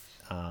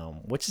breath,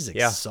 which is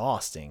Yeah.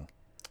 exhausting.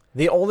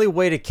 The only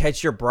way to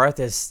catch your breath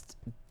is,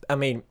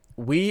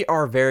 we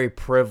are very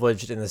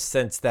privileged in the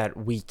sense that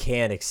we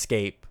can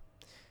escape.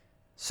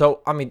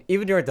 So,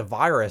 even during the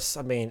virus,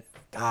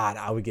 God,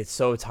 I would get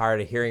so tired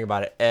of hearing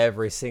about it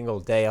every single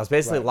day. I was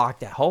basically Right.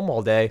 locked at home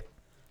all day.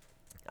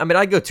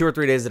 I'd go 2 or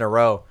 3 days in a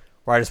row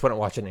where I just wouldn't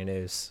watch any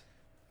news.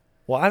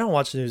 Well, I don't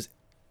watch news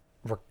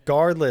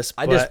regardless,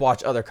 I but just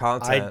watch other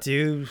content. I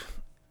do.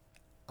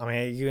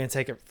 You're gonna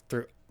take it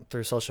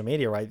through social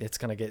media, right? It's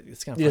gonna You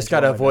find just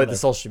got to one way or avoid the another.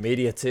 social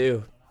media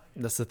too.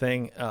 That's the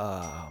thing.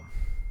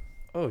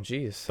 Oh,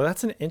 geez. But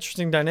that's an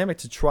interesting dynamic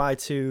to try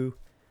to,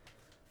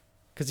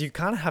 because you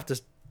kind of have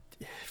to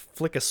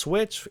flick a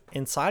switch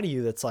inside of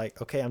you that's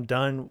like, okay, I'm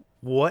done.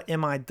 What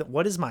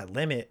is my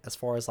limit as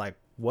far as like,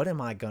 what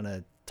am I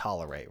gonna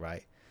tolerate,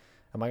 right?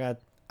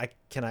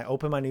 Can I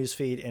open my news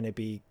feed and it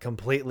be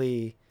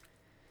completely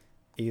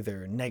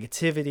either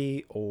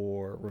negativity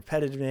or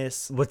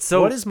repetitiveness?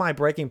 What is my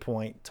breaking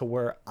point to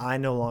where I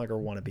no longer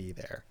want to be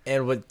there?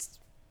 And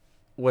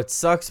what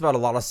sucks about a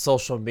lot of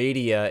social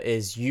media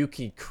is you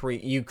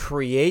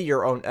create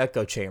your own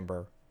echo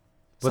chamber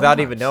without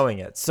even Sometimes. knowing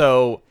it.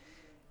 So,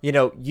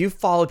 you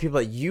follow people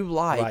that you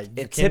like, Right,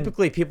 you and can-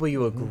 typically people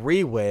you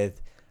agree with.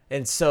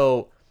 And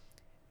so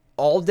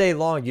all day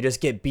long, you just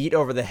get beat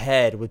over the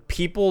head with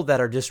people that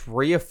are just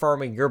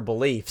reaffirming your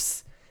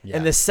beliefs. Yeah.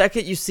 And the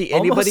second you see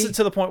anybody, Almost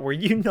to the point where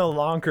you no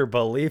longer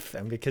believe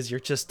them because you're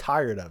just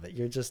tired of it.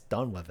 You're just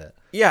done with it.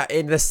 yeah,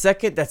 and the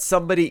second that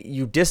somebody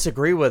you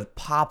disagree with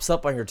pops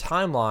up on your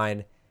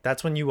timeline,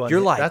 That's when You're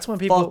like, that's when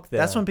people "Fuck them."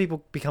 that's when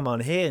people become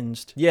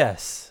unhinged,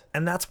 yes.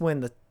 and that's where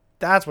the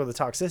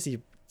toxicity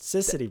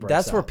breaks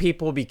That's where out.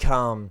 people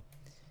become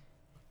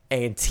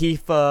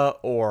Antifa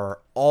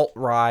or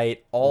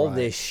alt-right, all Right.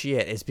 this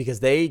shit, is because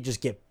they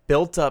just get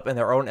built up in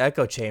their own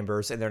echo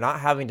chambers and they're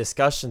not having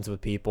discussions with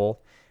people.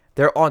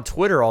 They're on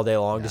Twitter all day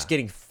long, just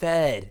getting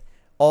fed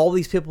all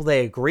these people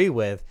they agree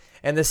with.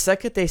 And the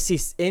second they see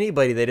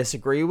anybody they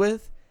disagree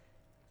with,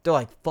 they're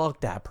like,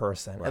 fuck that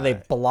person. And they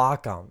Right.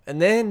 block them.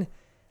 And then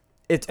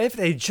If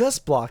they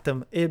just blocked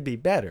them, it'd be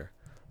better.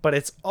 But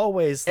it's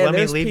always, And let me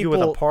there's leave you with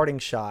a people- parting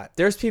shot.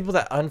 there's people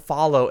that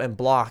unfollow and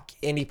block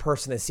any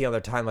person they see on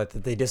their timeline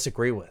that they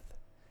disagree with.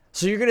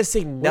 So you're going to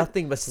see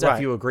nothing but stuff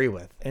right. you agree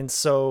with. And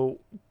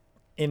so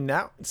in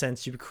that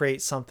sense, you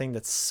create something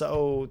that's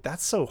so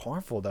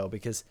harmful though,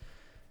 because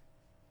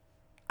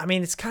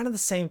it's kind of the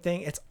same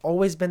thing. It's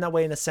always been that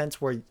way in a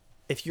sense where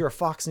if you're a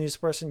Fox News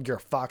person, you're a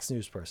Fox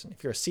News person.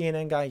 If you're a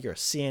CNN guy, you're a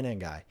CNN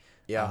guy.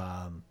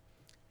 Yeah.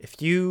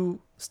 If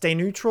you stay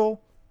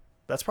neutral,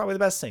 that's probably the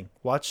best thing.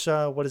 Watch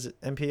what is it,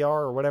 NPR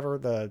or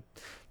whatever.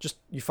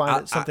 You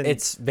find something.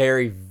 It's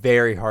very,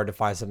 very hard to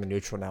find something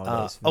neutral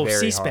nowadays. Very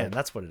C-SPAN. hard.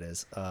 That's what it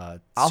is.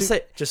 I'll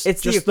say just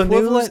it's just the the news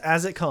equivalent-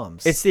 as it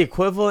comes. It's the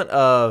equivalent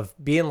of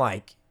being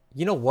like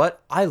you know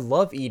what? I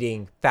love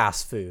eating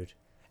fast food.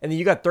 And then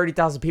you got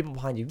 30,000 people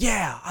behind you.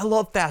 Yeah, I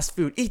love fast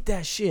food. Eat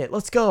that shit.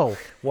 Let's go.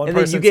 One and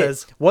then person you get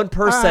says, one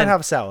person. I'd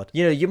have a salad.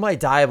 You know, you might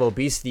die of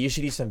obesity. You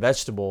should eat some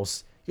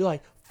vegetables. You're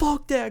like,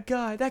 fuck that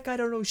guy. That guy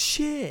don't know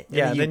shit.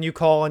 Yeah, then you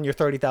call on your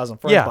 30,000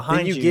 friends yeah, behind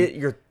then you you get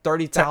your to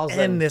 30,000.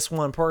 end this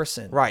one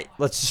person. Right.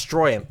 Let's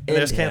destroy him. And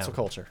there's End cancel him.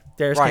 culture.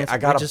 There's Right, cancel. I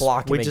gotta we just-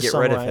 block him we and just get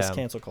rid of summarized him.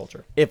 cancel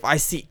culture. If I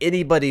see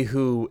anybody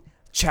who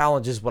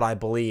challenges what I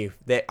believe,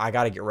 that I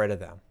got to get rid of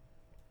them.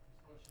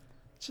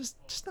 It's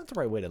just not the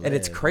right way to live. And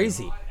it's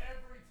crazy.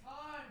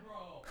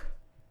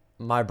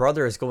 My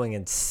brother is going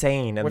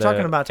insane. We're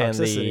talking about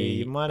toxicity.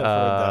 You might have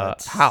heard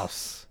that.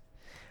 House.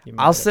 You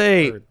might I'll have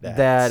say heard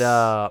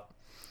that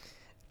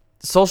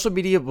social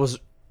media was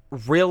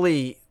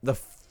really the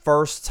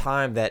first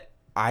time that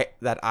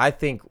I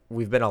think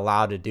we've been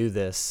allowed to do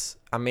this.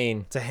 I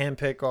mean, to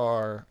handpick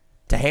our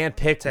to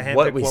handpick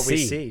what we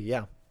see.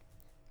 Yeah.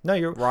 No,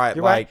 you're Right,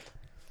 You're like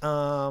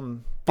right.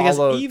 Because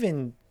follow-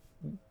 even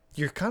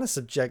you're kind of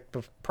subject.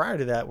 Prior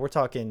to that, we're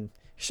talking.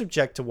 You're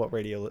subject to what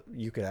radio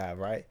you could have,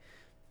 right?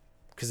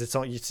 Because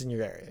it's in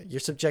your area. You're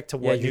subject to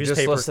what you're just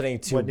newspaper listening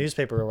to- what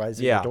newspaper arrives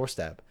at Yeah. your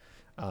doorstep.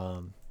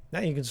 Now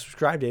you can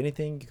subscribe to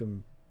anything. You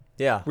can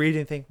Yeah, read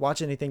anything,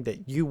 watch anything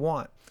that you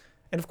want,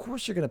 and of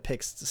course you're gonna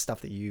pick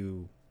stuff that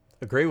you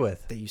agree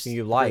with. that you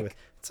you agree like. with.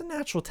 It's a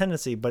natural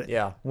tendency, but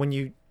Yeah. when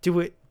you do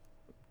it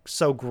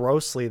so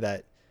grossly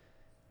that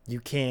you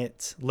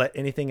can't let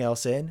anything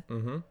else in,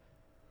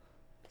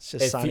 it's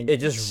just It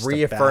just it's a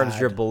reaffirms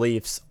your bad-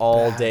 beliefs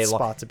all bad day long.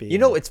 spot to be You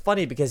know, in. it's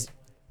funny because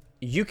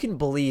you can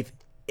believe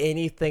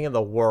anything in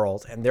the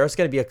world, and there's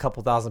going to be a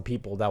couple thousand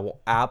people that will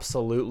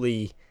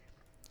absolutely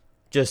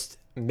just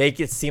make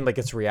it seem like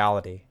it's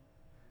reality.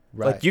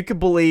 right. Like, you could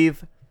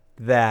believe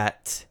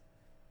that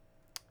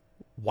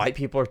white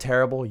people are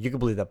terrible. You could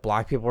believe that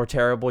black people are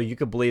terrible. You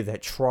could believe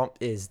that Trump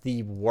is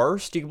the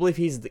worst. You could believe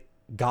he's the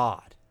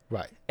God.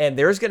 right. And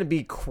there's going to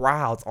be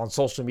crowds on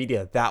social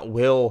media that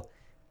will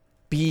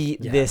be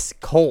Yeah. this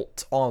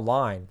cult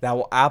online that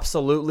will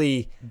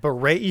absolutely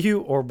Berate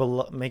you or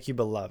make you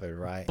beloved,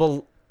 right?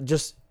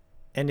 just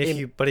And if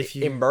you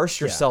immerse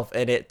yeah. yourself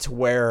in it to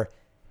where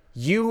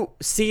you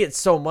see it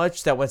so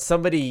much that when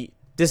somebody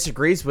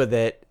disagrees with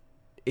it,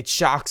 it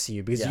shocks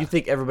you because Yeah. you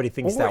think everybody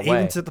thinks or that even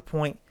way. to the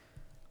point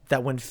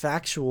that when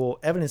factual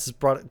evidence is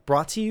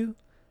brought to you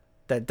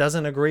that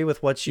doesn't agree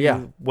with what you Yeah.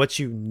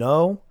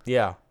 know,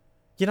 Yeah.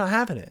 you're not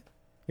having it.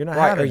 You're not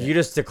Right. Or having you it.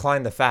 just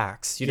decline the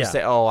facts. You just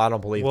Yeah. say, oh, I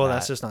don't believe Well, that.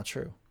 that's just not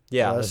true.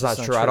 Yeah, Well, that's just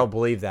not true. I don't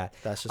believe that.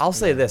 That's just I'll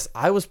say yeah. this.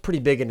 I was pretty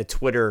big into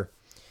Twitter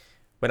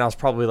when I was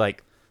probably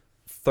like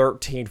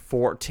 13,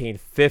 14,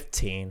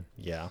 15.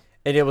 Yeah.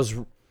 And it was,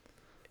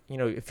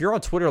 if you're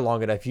on Twitter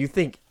long enough, you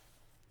think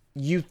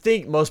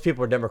most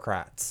people are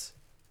Democrats,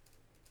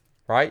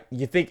 right?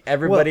 You think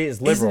everybody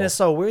is liberal. Isn't it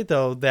so weird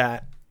though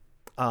that,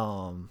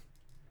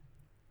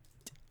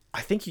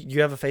 I think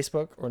you have a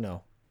Facebook or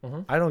no?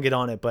 Mm-hmm. I don't get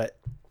on it, but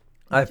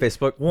I have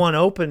Facebook. one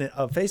open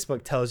of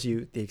Facebook tells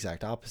you the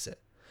exact opposite.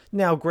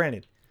 Now,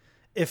 granted,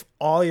 if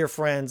all your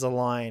friends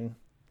align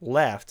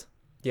left,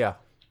 Yeah.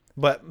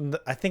 but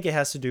I think it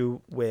has to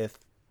do with,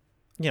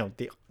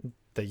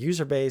 the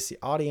user base, the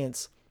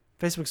audience.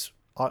 Facebook's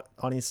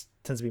audience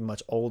tends to be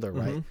much older,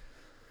 right? Mm-hmm.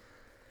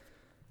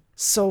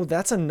 So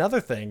that's another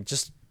thing,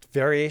 just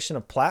variation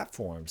of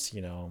platforms,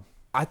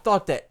 I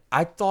thought that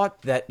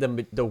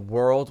the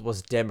world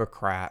was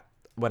Democrat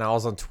when I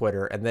was on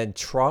Twitter, and then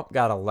Trump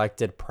got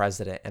elected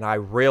president, and I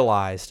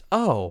realized,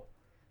 oh,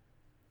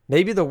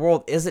 maybe the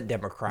world isn't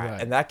Democrat,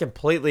 Right. and that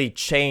completely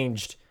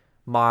changed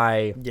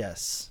my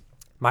Yes.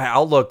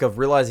 outlook of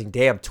realizing,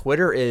 damn,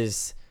 Twitter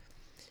is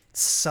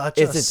Such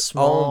It's a its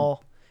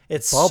small,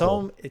 it's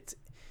bubble. it's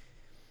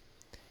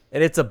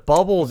and it's a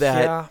bubble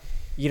that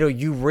yeah.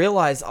 you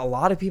realize a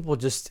lot of people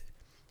just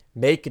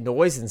make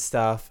noise and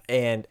stuff,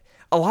 and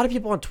a lot of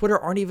people on Twitter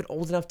aren't even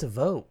old enough to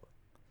vote.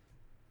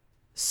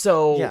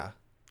 So Yeah.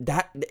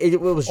 that it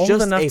was Old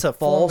just enough a to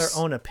form false.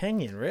 their own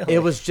opinion, really. It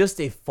was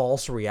just a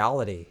false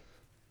reality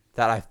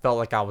that I felt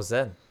like I was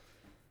in.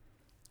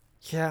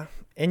 Yeah,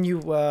 and you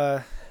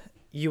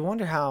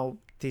wonder how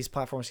these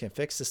platforms can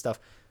fix this stuff.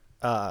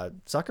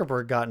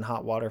 Zuckerberg got in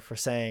hot water for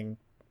saying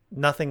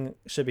nothing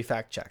should be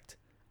fact checked,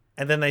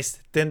 and then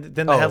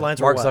the headlines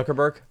Mark were what?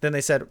 Zuckerberg. Then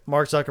they said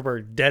Mark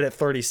Zuckerberg dead at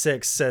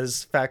 36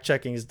 says fact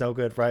checking is no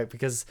good, right?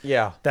 Because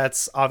Yeah.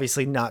 that's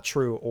obviously not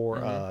true, or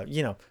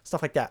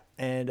stuff like that,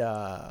 and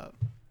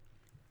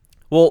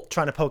Well,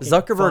 trying to poke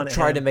fun Zuckerberg at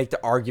tried to him. make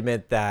the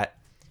argument that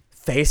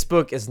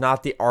Facebook is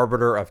not the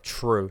arbiter of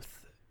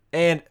truth,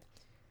 and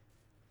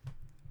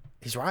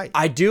He's right.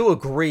 I do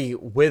agree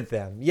with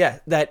them. Yeah,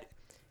 that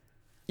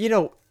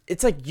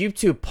it's like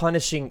YouTube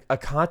punishing a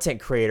content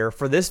creator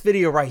for this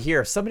video right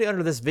here. If somebody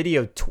under this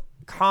video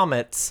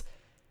comments,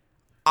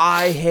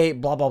 "I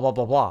hate blah blah blah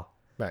blah blah."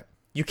 Right.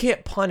 You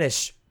can't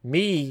punish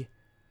me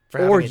For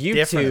or having a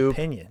different YouTube.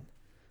 opinion.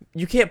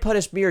 You can't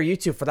punish me or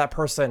YouTube for that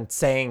person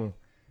saying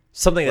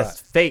something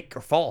that's Right. fake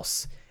or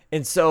false.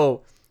 And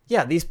so,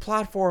 yeah, these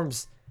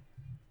platforms,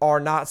 are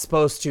not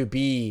supposed to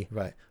be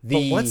Right.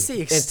 the, But what's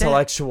the extent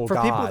intellectual for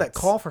people that gods.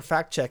 call for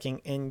fact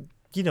checking and,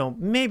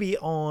 maybe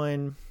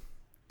on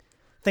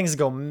things that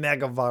go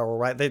mega viral,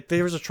 right?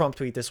 There was a Trump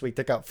tweet this week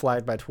that got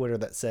flagged by Twitter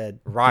that said,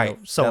 Right.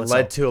 so that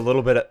led to a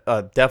little bit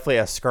of definitely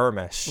a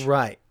skirmish.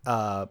 Right.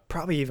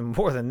 Probably even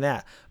more than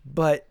that.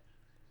 But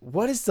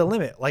what is the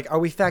limit? Like, are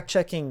we fact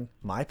checking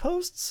my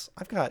posts?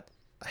 I've got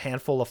a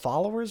handful of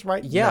followers,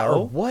 right? Yeah. No.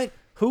 Or what?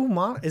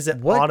 Is it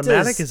What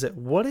automatic? does-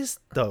 What is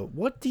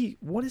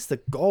the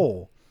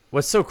goal?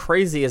 What's so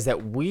crazy is that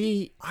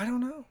I don't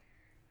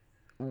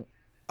know.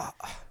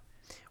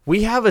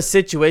 we have a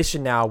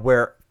situation now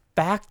where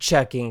fact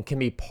checking can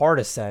be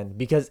partisan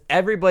because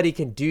everybody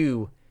can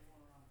do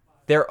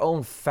their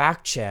own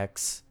fact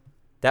checks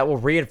that will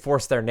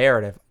reinforce their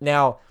narrative.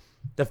 Now,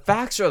 the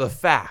facts are the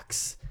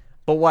facts,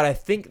 but what I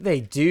think they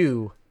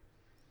do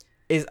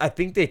is I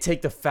think they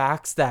take the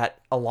facts that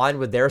align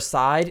with their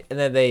side and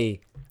then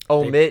they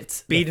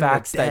omit beat the 'em to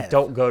facts that death.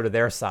 don't go to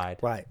their side.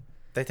 Right.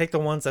 They take the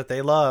ones that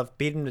they love,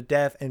 beat them to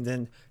death, and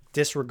then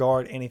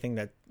disregard anything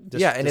that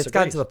And it's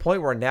gotten to the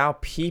point where now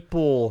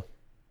people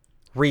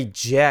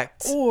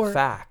reject Or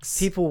facts.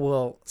 people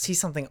will see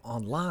something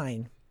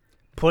online,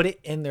 put it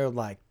in their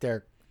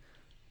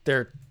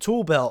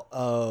tool belt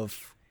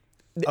of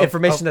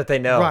Information that they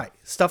know. right,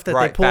 stuff that they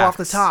Right, pull off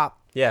the facts. top,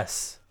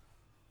 Yes.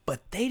 but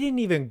they didn't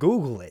even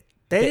Google it.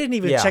 They didn't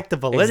even yeah, check the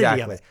validity of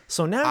exactly. it.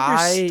 So now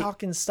I- you're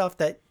talking stuff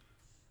that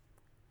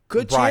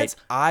good Right. chance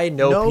I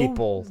know no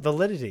people.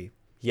 validity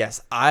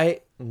Yes,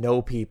 I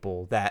know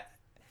people that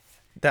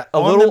that A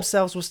arm little-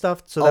 themselves with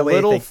stuff so a that way if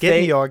little they get in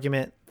fake- the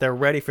argument, they're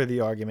ready for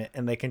the argument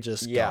and they can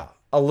just go.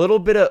 a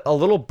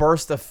little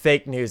burst of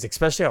fake news,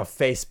 especially on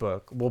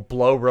Facebook, will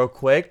blow real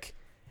quick,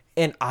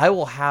 and I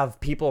will have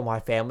people in my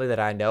family that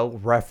I know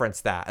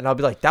reference that, and I'll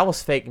be like, "That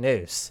was fake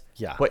news."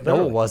 Yeah, But no,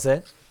 literally. it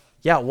wasn't.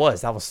 Yeah, it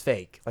was. That was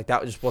fake. Like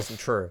that just wasn't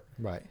true.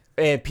 Right.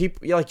 And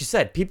people, like you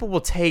said, people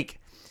will take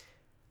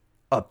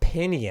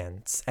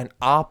opinions and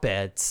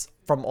op-eds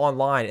from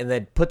online and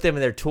then put them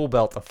in their tool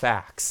belt of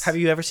facts. Have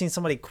you ever seen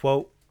somebody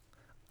quote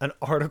an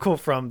article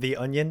from The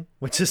Onion,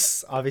 which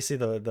is obviously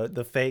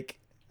the fake?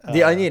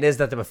 The Onion is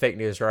nothing but fake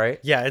news, right?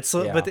 Yeah, it's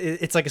Yeah. but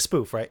it's like a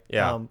spoof, right?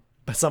 Yeah.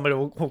 But somebody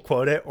will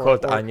quote it or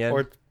Quote The or, Onion.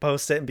 or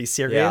post it and be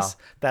serious.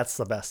 That's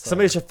the best.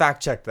 Somebody should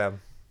fact check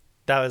them.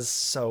 That was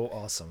so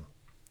awesome.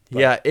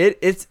 Yeah,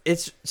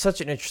 it's such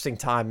an interesting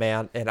time,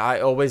 man, and I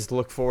always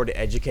look forward to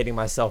educating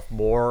myself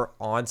more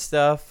on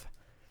stuff.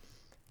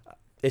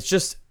 It's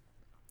just,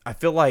 I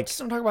feel like Just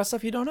don't talk about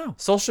stuff you don't know.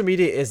 social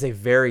media is a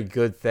very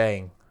good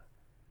thing,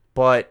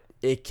 but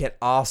it can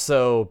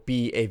also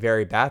be a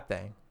very bad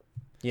thing.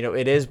 You know,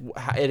 it is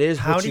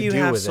How what do you do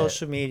have with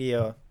social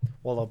media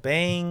while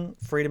obeying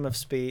freedom of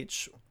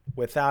speech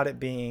without it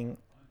being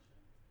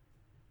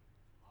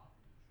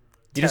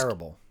You just-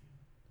 terrible?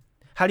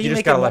 How do you you just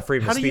make gotta it? let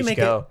freedom how of do you speech make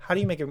go. it? How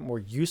do you make it more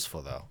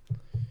useful though?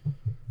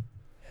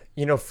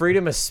 You know,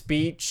 freedom of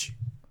speech,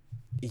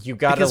 you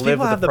got to Because live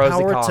people with have the the pros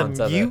and power cons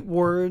to of mute it.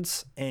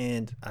 words,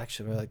 and I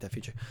actually really like that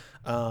feature.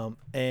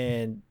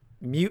 And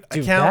mute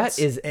Dude, accounts.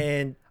 that is-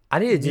 and I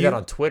need to do mute- that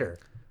on Twitter.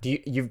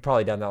 You've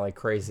probably done that like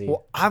crazy.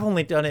 well, I've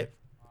only done it.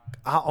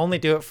 I'll only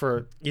do it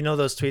for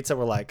those tweets that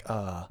were like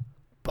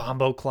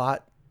Bombo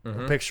Clot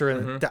picture,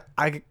 and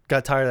I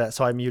got tired of that,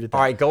 so I muted that.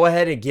 All right, go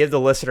ahead and give the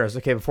listeners,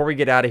 okay, before we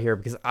get out of here,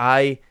 because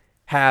I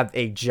have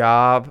a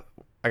job.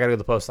 I got to go to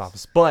the post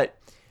office. But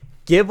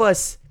give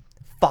us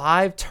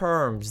 5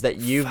 terms that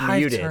you've 5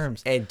 muted.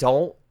 terms. And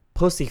don't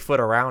pussyfoot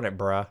around it,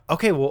 bruh.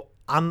 Okay, well,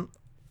 I'm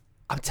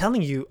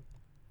telling you,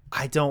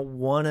 I don't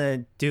want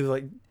to do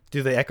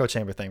the echo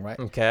chamber thing, right?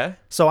 Okay?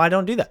 So I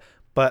don't do that,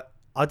 but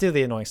I'll do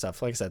the annoying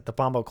stuff. Like I said, the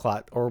Bombo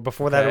Clot, or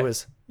before that Okay. it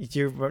was. Do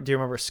you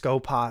remember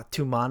Scopa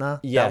Tumana?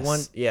 Yes. That one.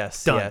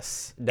 Yes. Done.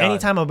 Yes. Done.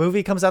 Anytime a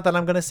movie comes out that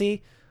I'm gonna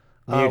see,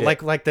 Mute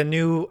it. like the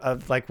new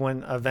like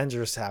when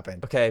Avengers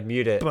happened, Okay,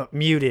 mute it. but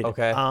muted.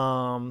 Okay.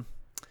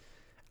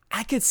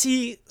 I could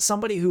see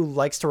somebody who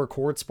likes to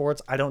record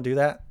sports. I don't do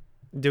that.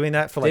 Doing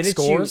that for like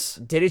scores.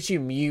 Didn't you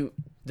mute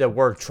the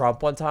word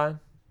Trump one time?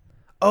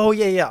 Oh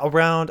yeah.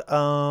 Around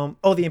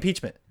the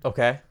impeachment.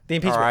 Okay. The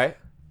impeachment. All right.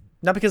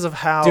 Not because of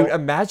how. Dude,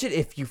 imagine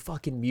if you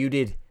fucking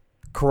muted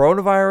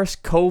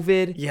coronavirus,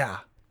 COVID, yeah.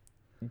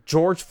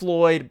 George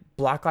Floyd,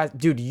 Black Lives.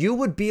 Dude, you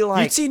would be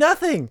like, You'd see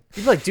nothing.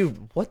 you'd be like,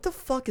 dude, what the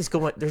fuck is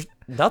going? There's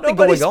nothing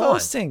Nobody's going on.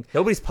 posting.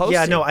 Nobody's posting.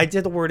 Yeah, no, I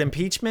did the word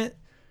impeachment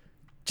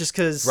just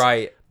because.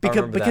 Right. I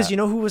remember Because that. you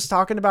know who was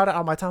talking about it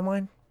on my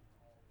timeline?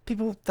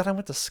 People that I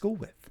went to school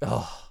with.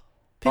 Oh,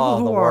 People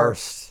who the are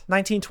worst.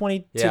 19,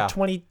 20 Yeah. to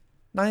 20,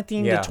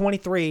 19 Yeah. to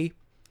 23,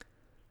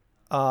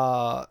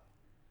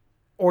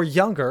 or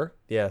younger,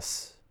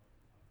 Yes.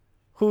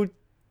 who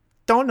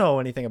don't know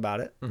anything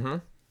about it. Mm-hmm.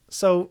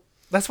 So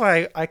that's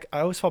why I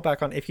always fall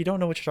back on, if you don't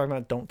know what you're talking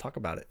about, don't talk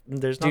about it.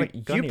 There's not a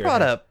Dude, gun you to your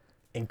brought head. up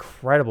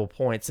incredible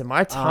points, and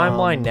my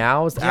timeline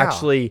now is yeah.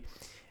 actually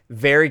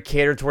very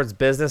catered towards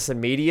business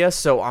and media,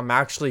 so I'm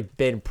actually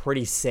been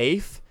pretty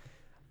safe.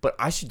 But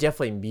I should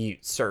definitely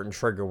mute certain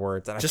trigger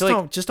words. And Just I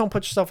feel don't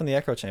put yourself in the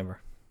echo chamber.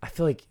 I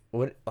feel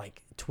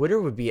like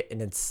Twitter would be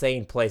an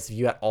insane place if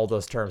you had all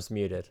those terms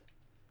muted.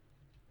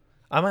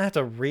 I might have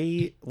to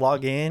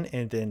re-log in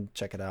and then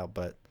check it out,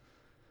 but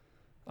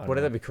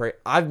Wouldn't that be crazy?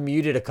 I've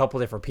muted a couple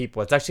different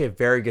people. It's actually a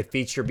very good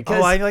feature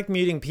because I like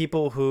muting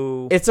people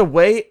who. it's a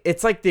way.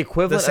 It's like the The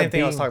equivalent. same of thing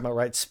being, I was talking about,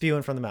 right?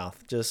 Spewing from the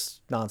mouth,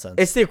 just nonsense.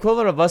 It's the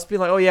equivalent of us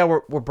being like, "Oh yeah,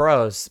 we're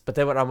bros," but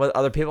then when I'm with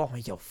other people, I'm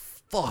like, "Yo,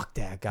 fuck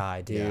that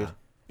guy, dude." Yeah.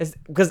 It's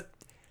because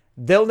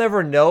they'll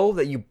never know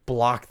that you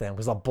block them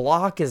because a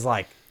block is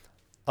like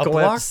a going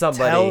up block to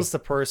somebody. tells the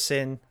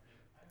person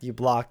you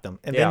blocked them,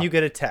 and then Yeah. you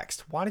get a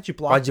text. Why did you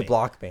block Why'd you me?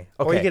 block me?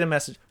 Or you Okay. get a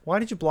message. Why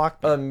did you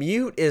block me? A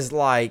mute is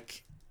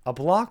like A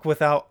block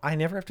without, I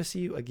never have to see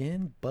you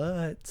again,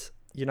 but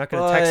you're not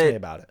going to text me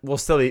about it.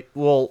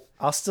 we'll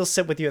I'll still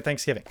sit with you at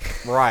Thanksgiving.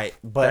 right,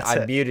 but That's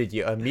I it. muted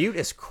you. A mute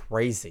is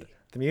crazy.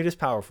 The mute is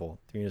powerful.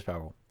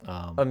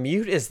 A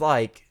mute is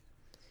like,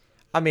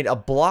 I mean, a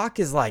block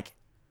is like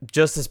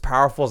just as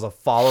powerful as a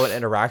follow and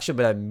interaction,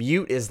 but a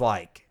mute is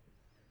like,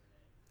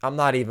 I'm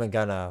not even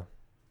gonna,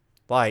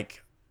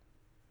 like,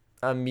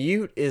 a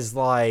mute is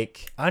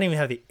like, I don't even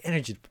have the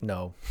energy.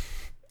 No.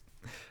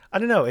 I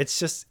don't know. It's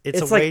just,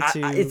 it's a like, way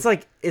to.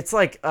 it's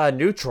like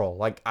neutral.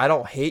 Like, I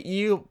don't hate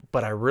you,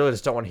 but I really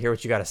just don't want to hear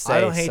what you got to say.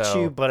 I don't hate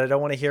so- you, but I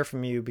don't want to hear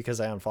from you because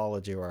I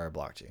unfollowed you or I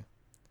blocked you.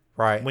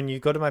 Right. When you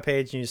go to my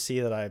page and you see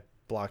that I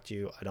blocked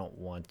you, I don't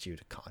want you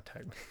to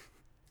contact me.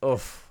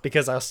 Oof.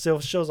 Because I still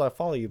shows I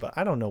follow you, but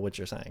I don't know what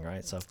you're saying,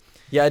 right? So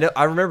Yeah, I know.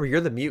 I remember you're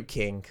the mute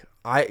king.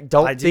 I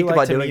don't I do think like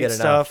about to doing mute it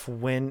enough. stuff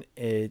when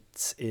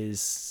it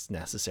is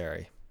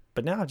necessary.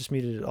 But now I just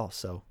muted it all,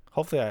 so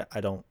hopefully I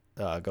don't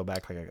go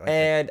back like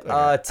And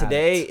a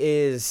today addict.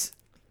 is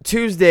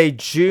Tuesday,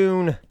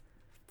 June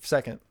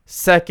Second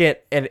 2nd,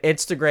 and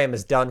Instagram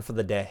is done for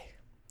the day.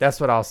 That's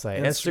what I'll say.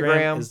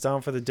 Instagram is done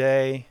for the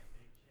day.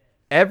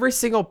 every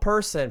single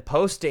person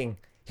posting.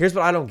 Here's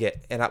what I don't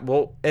get, and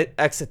we'll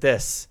exit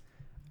this.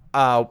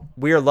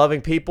 We are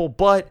loving people,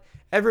 but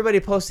everybody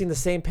posting the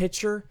same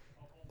picture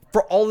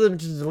for all of them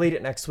to delete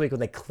it next week when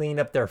they clean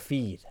up their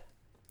feed.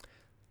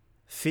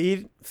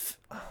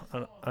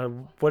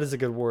 What is a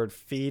good word?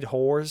 Feed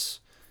whores.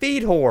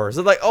 Feed whores.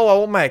 They're like, oh, I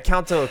want my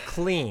account to look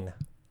clean.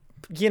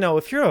 You know,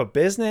 if you're a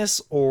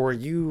business or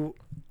you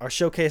are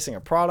showcasing a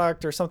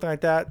product or something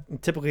like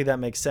that, typically that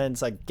makes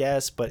sense, I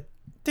guess. But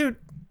dude,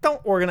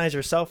 don't organize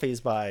your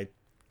selfies by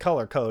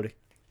color code.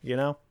 You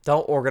know,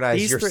 Don't organize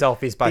These your three-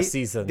 selfies by the-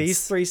 seasons.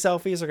 These 3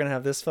 selfies are gonna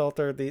have this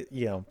filter.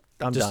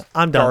 I'm Just done.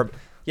 I'm done.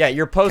 Yeah,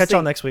 you're posting. Catch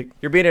y'all next week.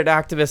 You're being an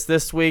activist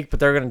this week, but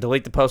they're going to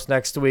delete the post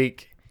next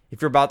week.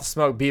 If you're about to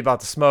smoke, be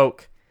about to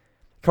smoke.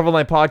 Cover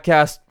Line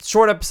Podcast.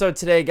 Short episode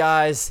today,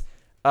 guys.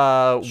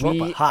 Short We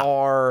but hot.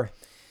 are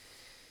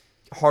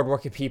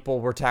hardworking people.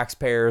 We're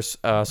taxpayers,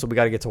 so we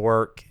got to get to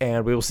work.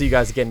 And we will see you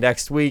guys again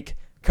next week.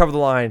 Cover the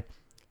Line,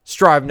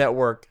 Strive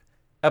Network,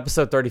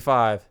 episode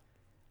 35.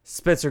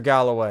 Spencer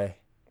Galloway,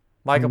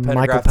 Michael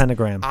Pendergraft.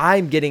 Pentagram.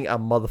 I'm getting a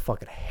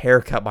motherfucking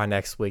haircut by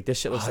next week. This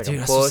shit looks like Dude, a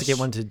I'm push. supposed to get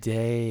one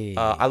today.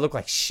 I look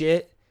like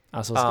shit. I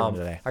was supposed to get one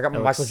today. I got my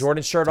It Michael looks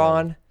Jordan shirt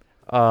terrible.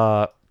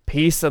 on.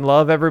 Peace and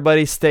love,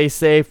 everybody. Stay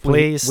safe.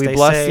 Please, we stay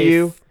bless safe.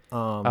 you.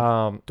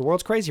 The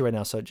world's crazy right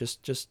now, so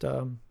just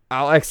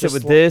I'll exit just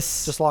with lo-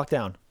 this. just lock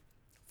down,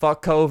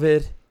 Fuck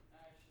COVID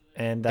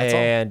and that's all.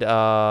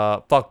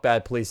 and fuck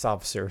bad police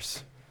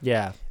officers.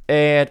 Yeah.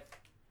 And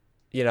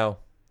I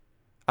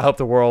hope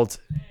the world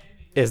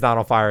is not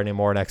on fire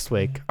anymore next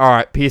week. All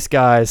right, peace,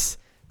 guys.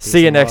 Peace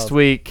See you and next love.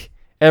 week.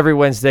 Every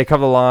Wednesday,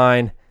 cover the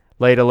line.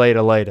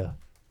 Later.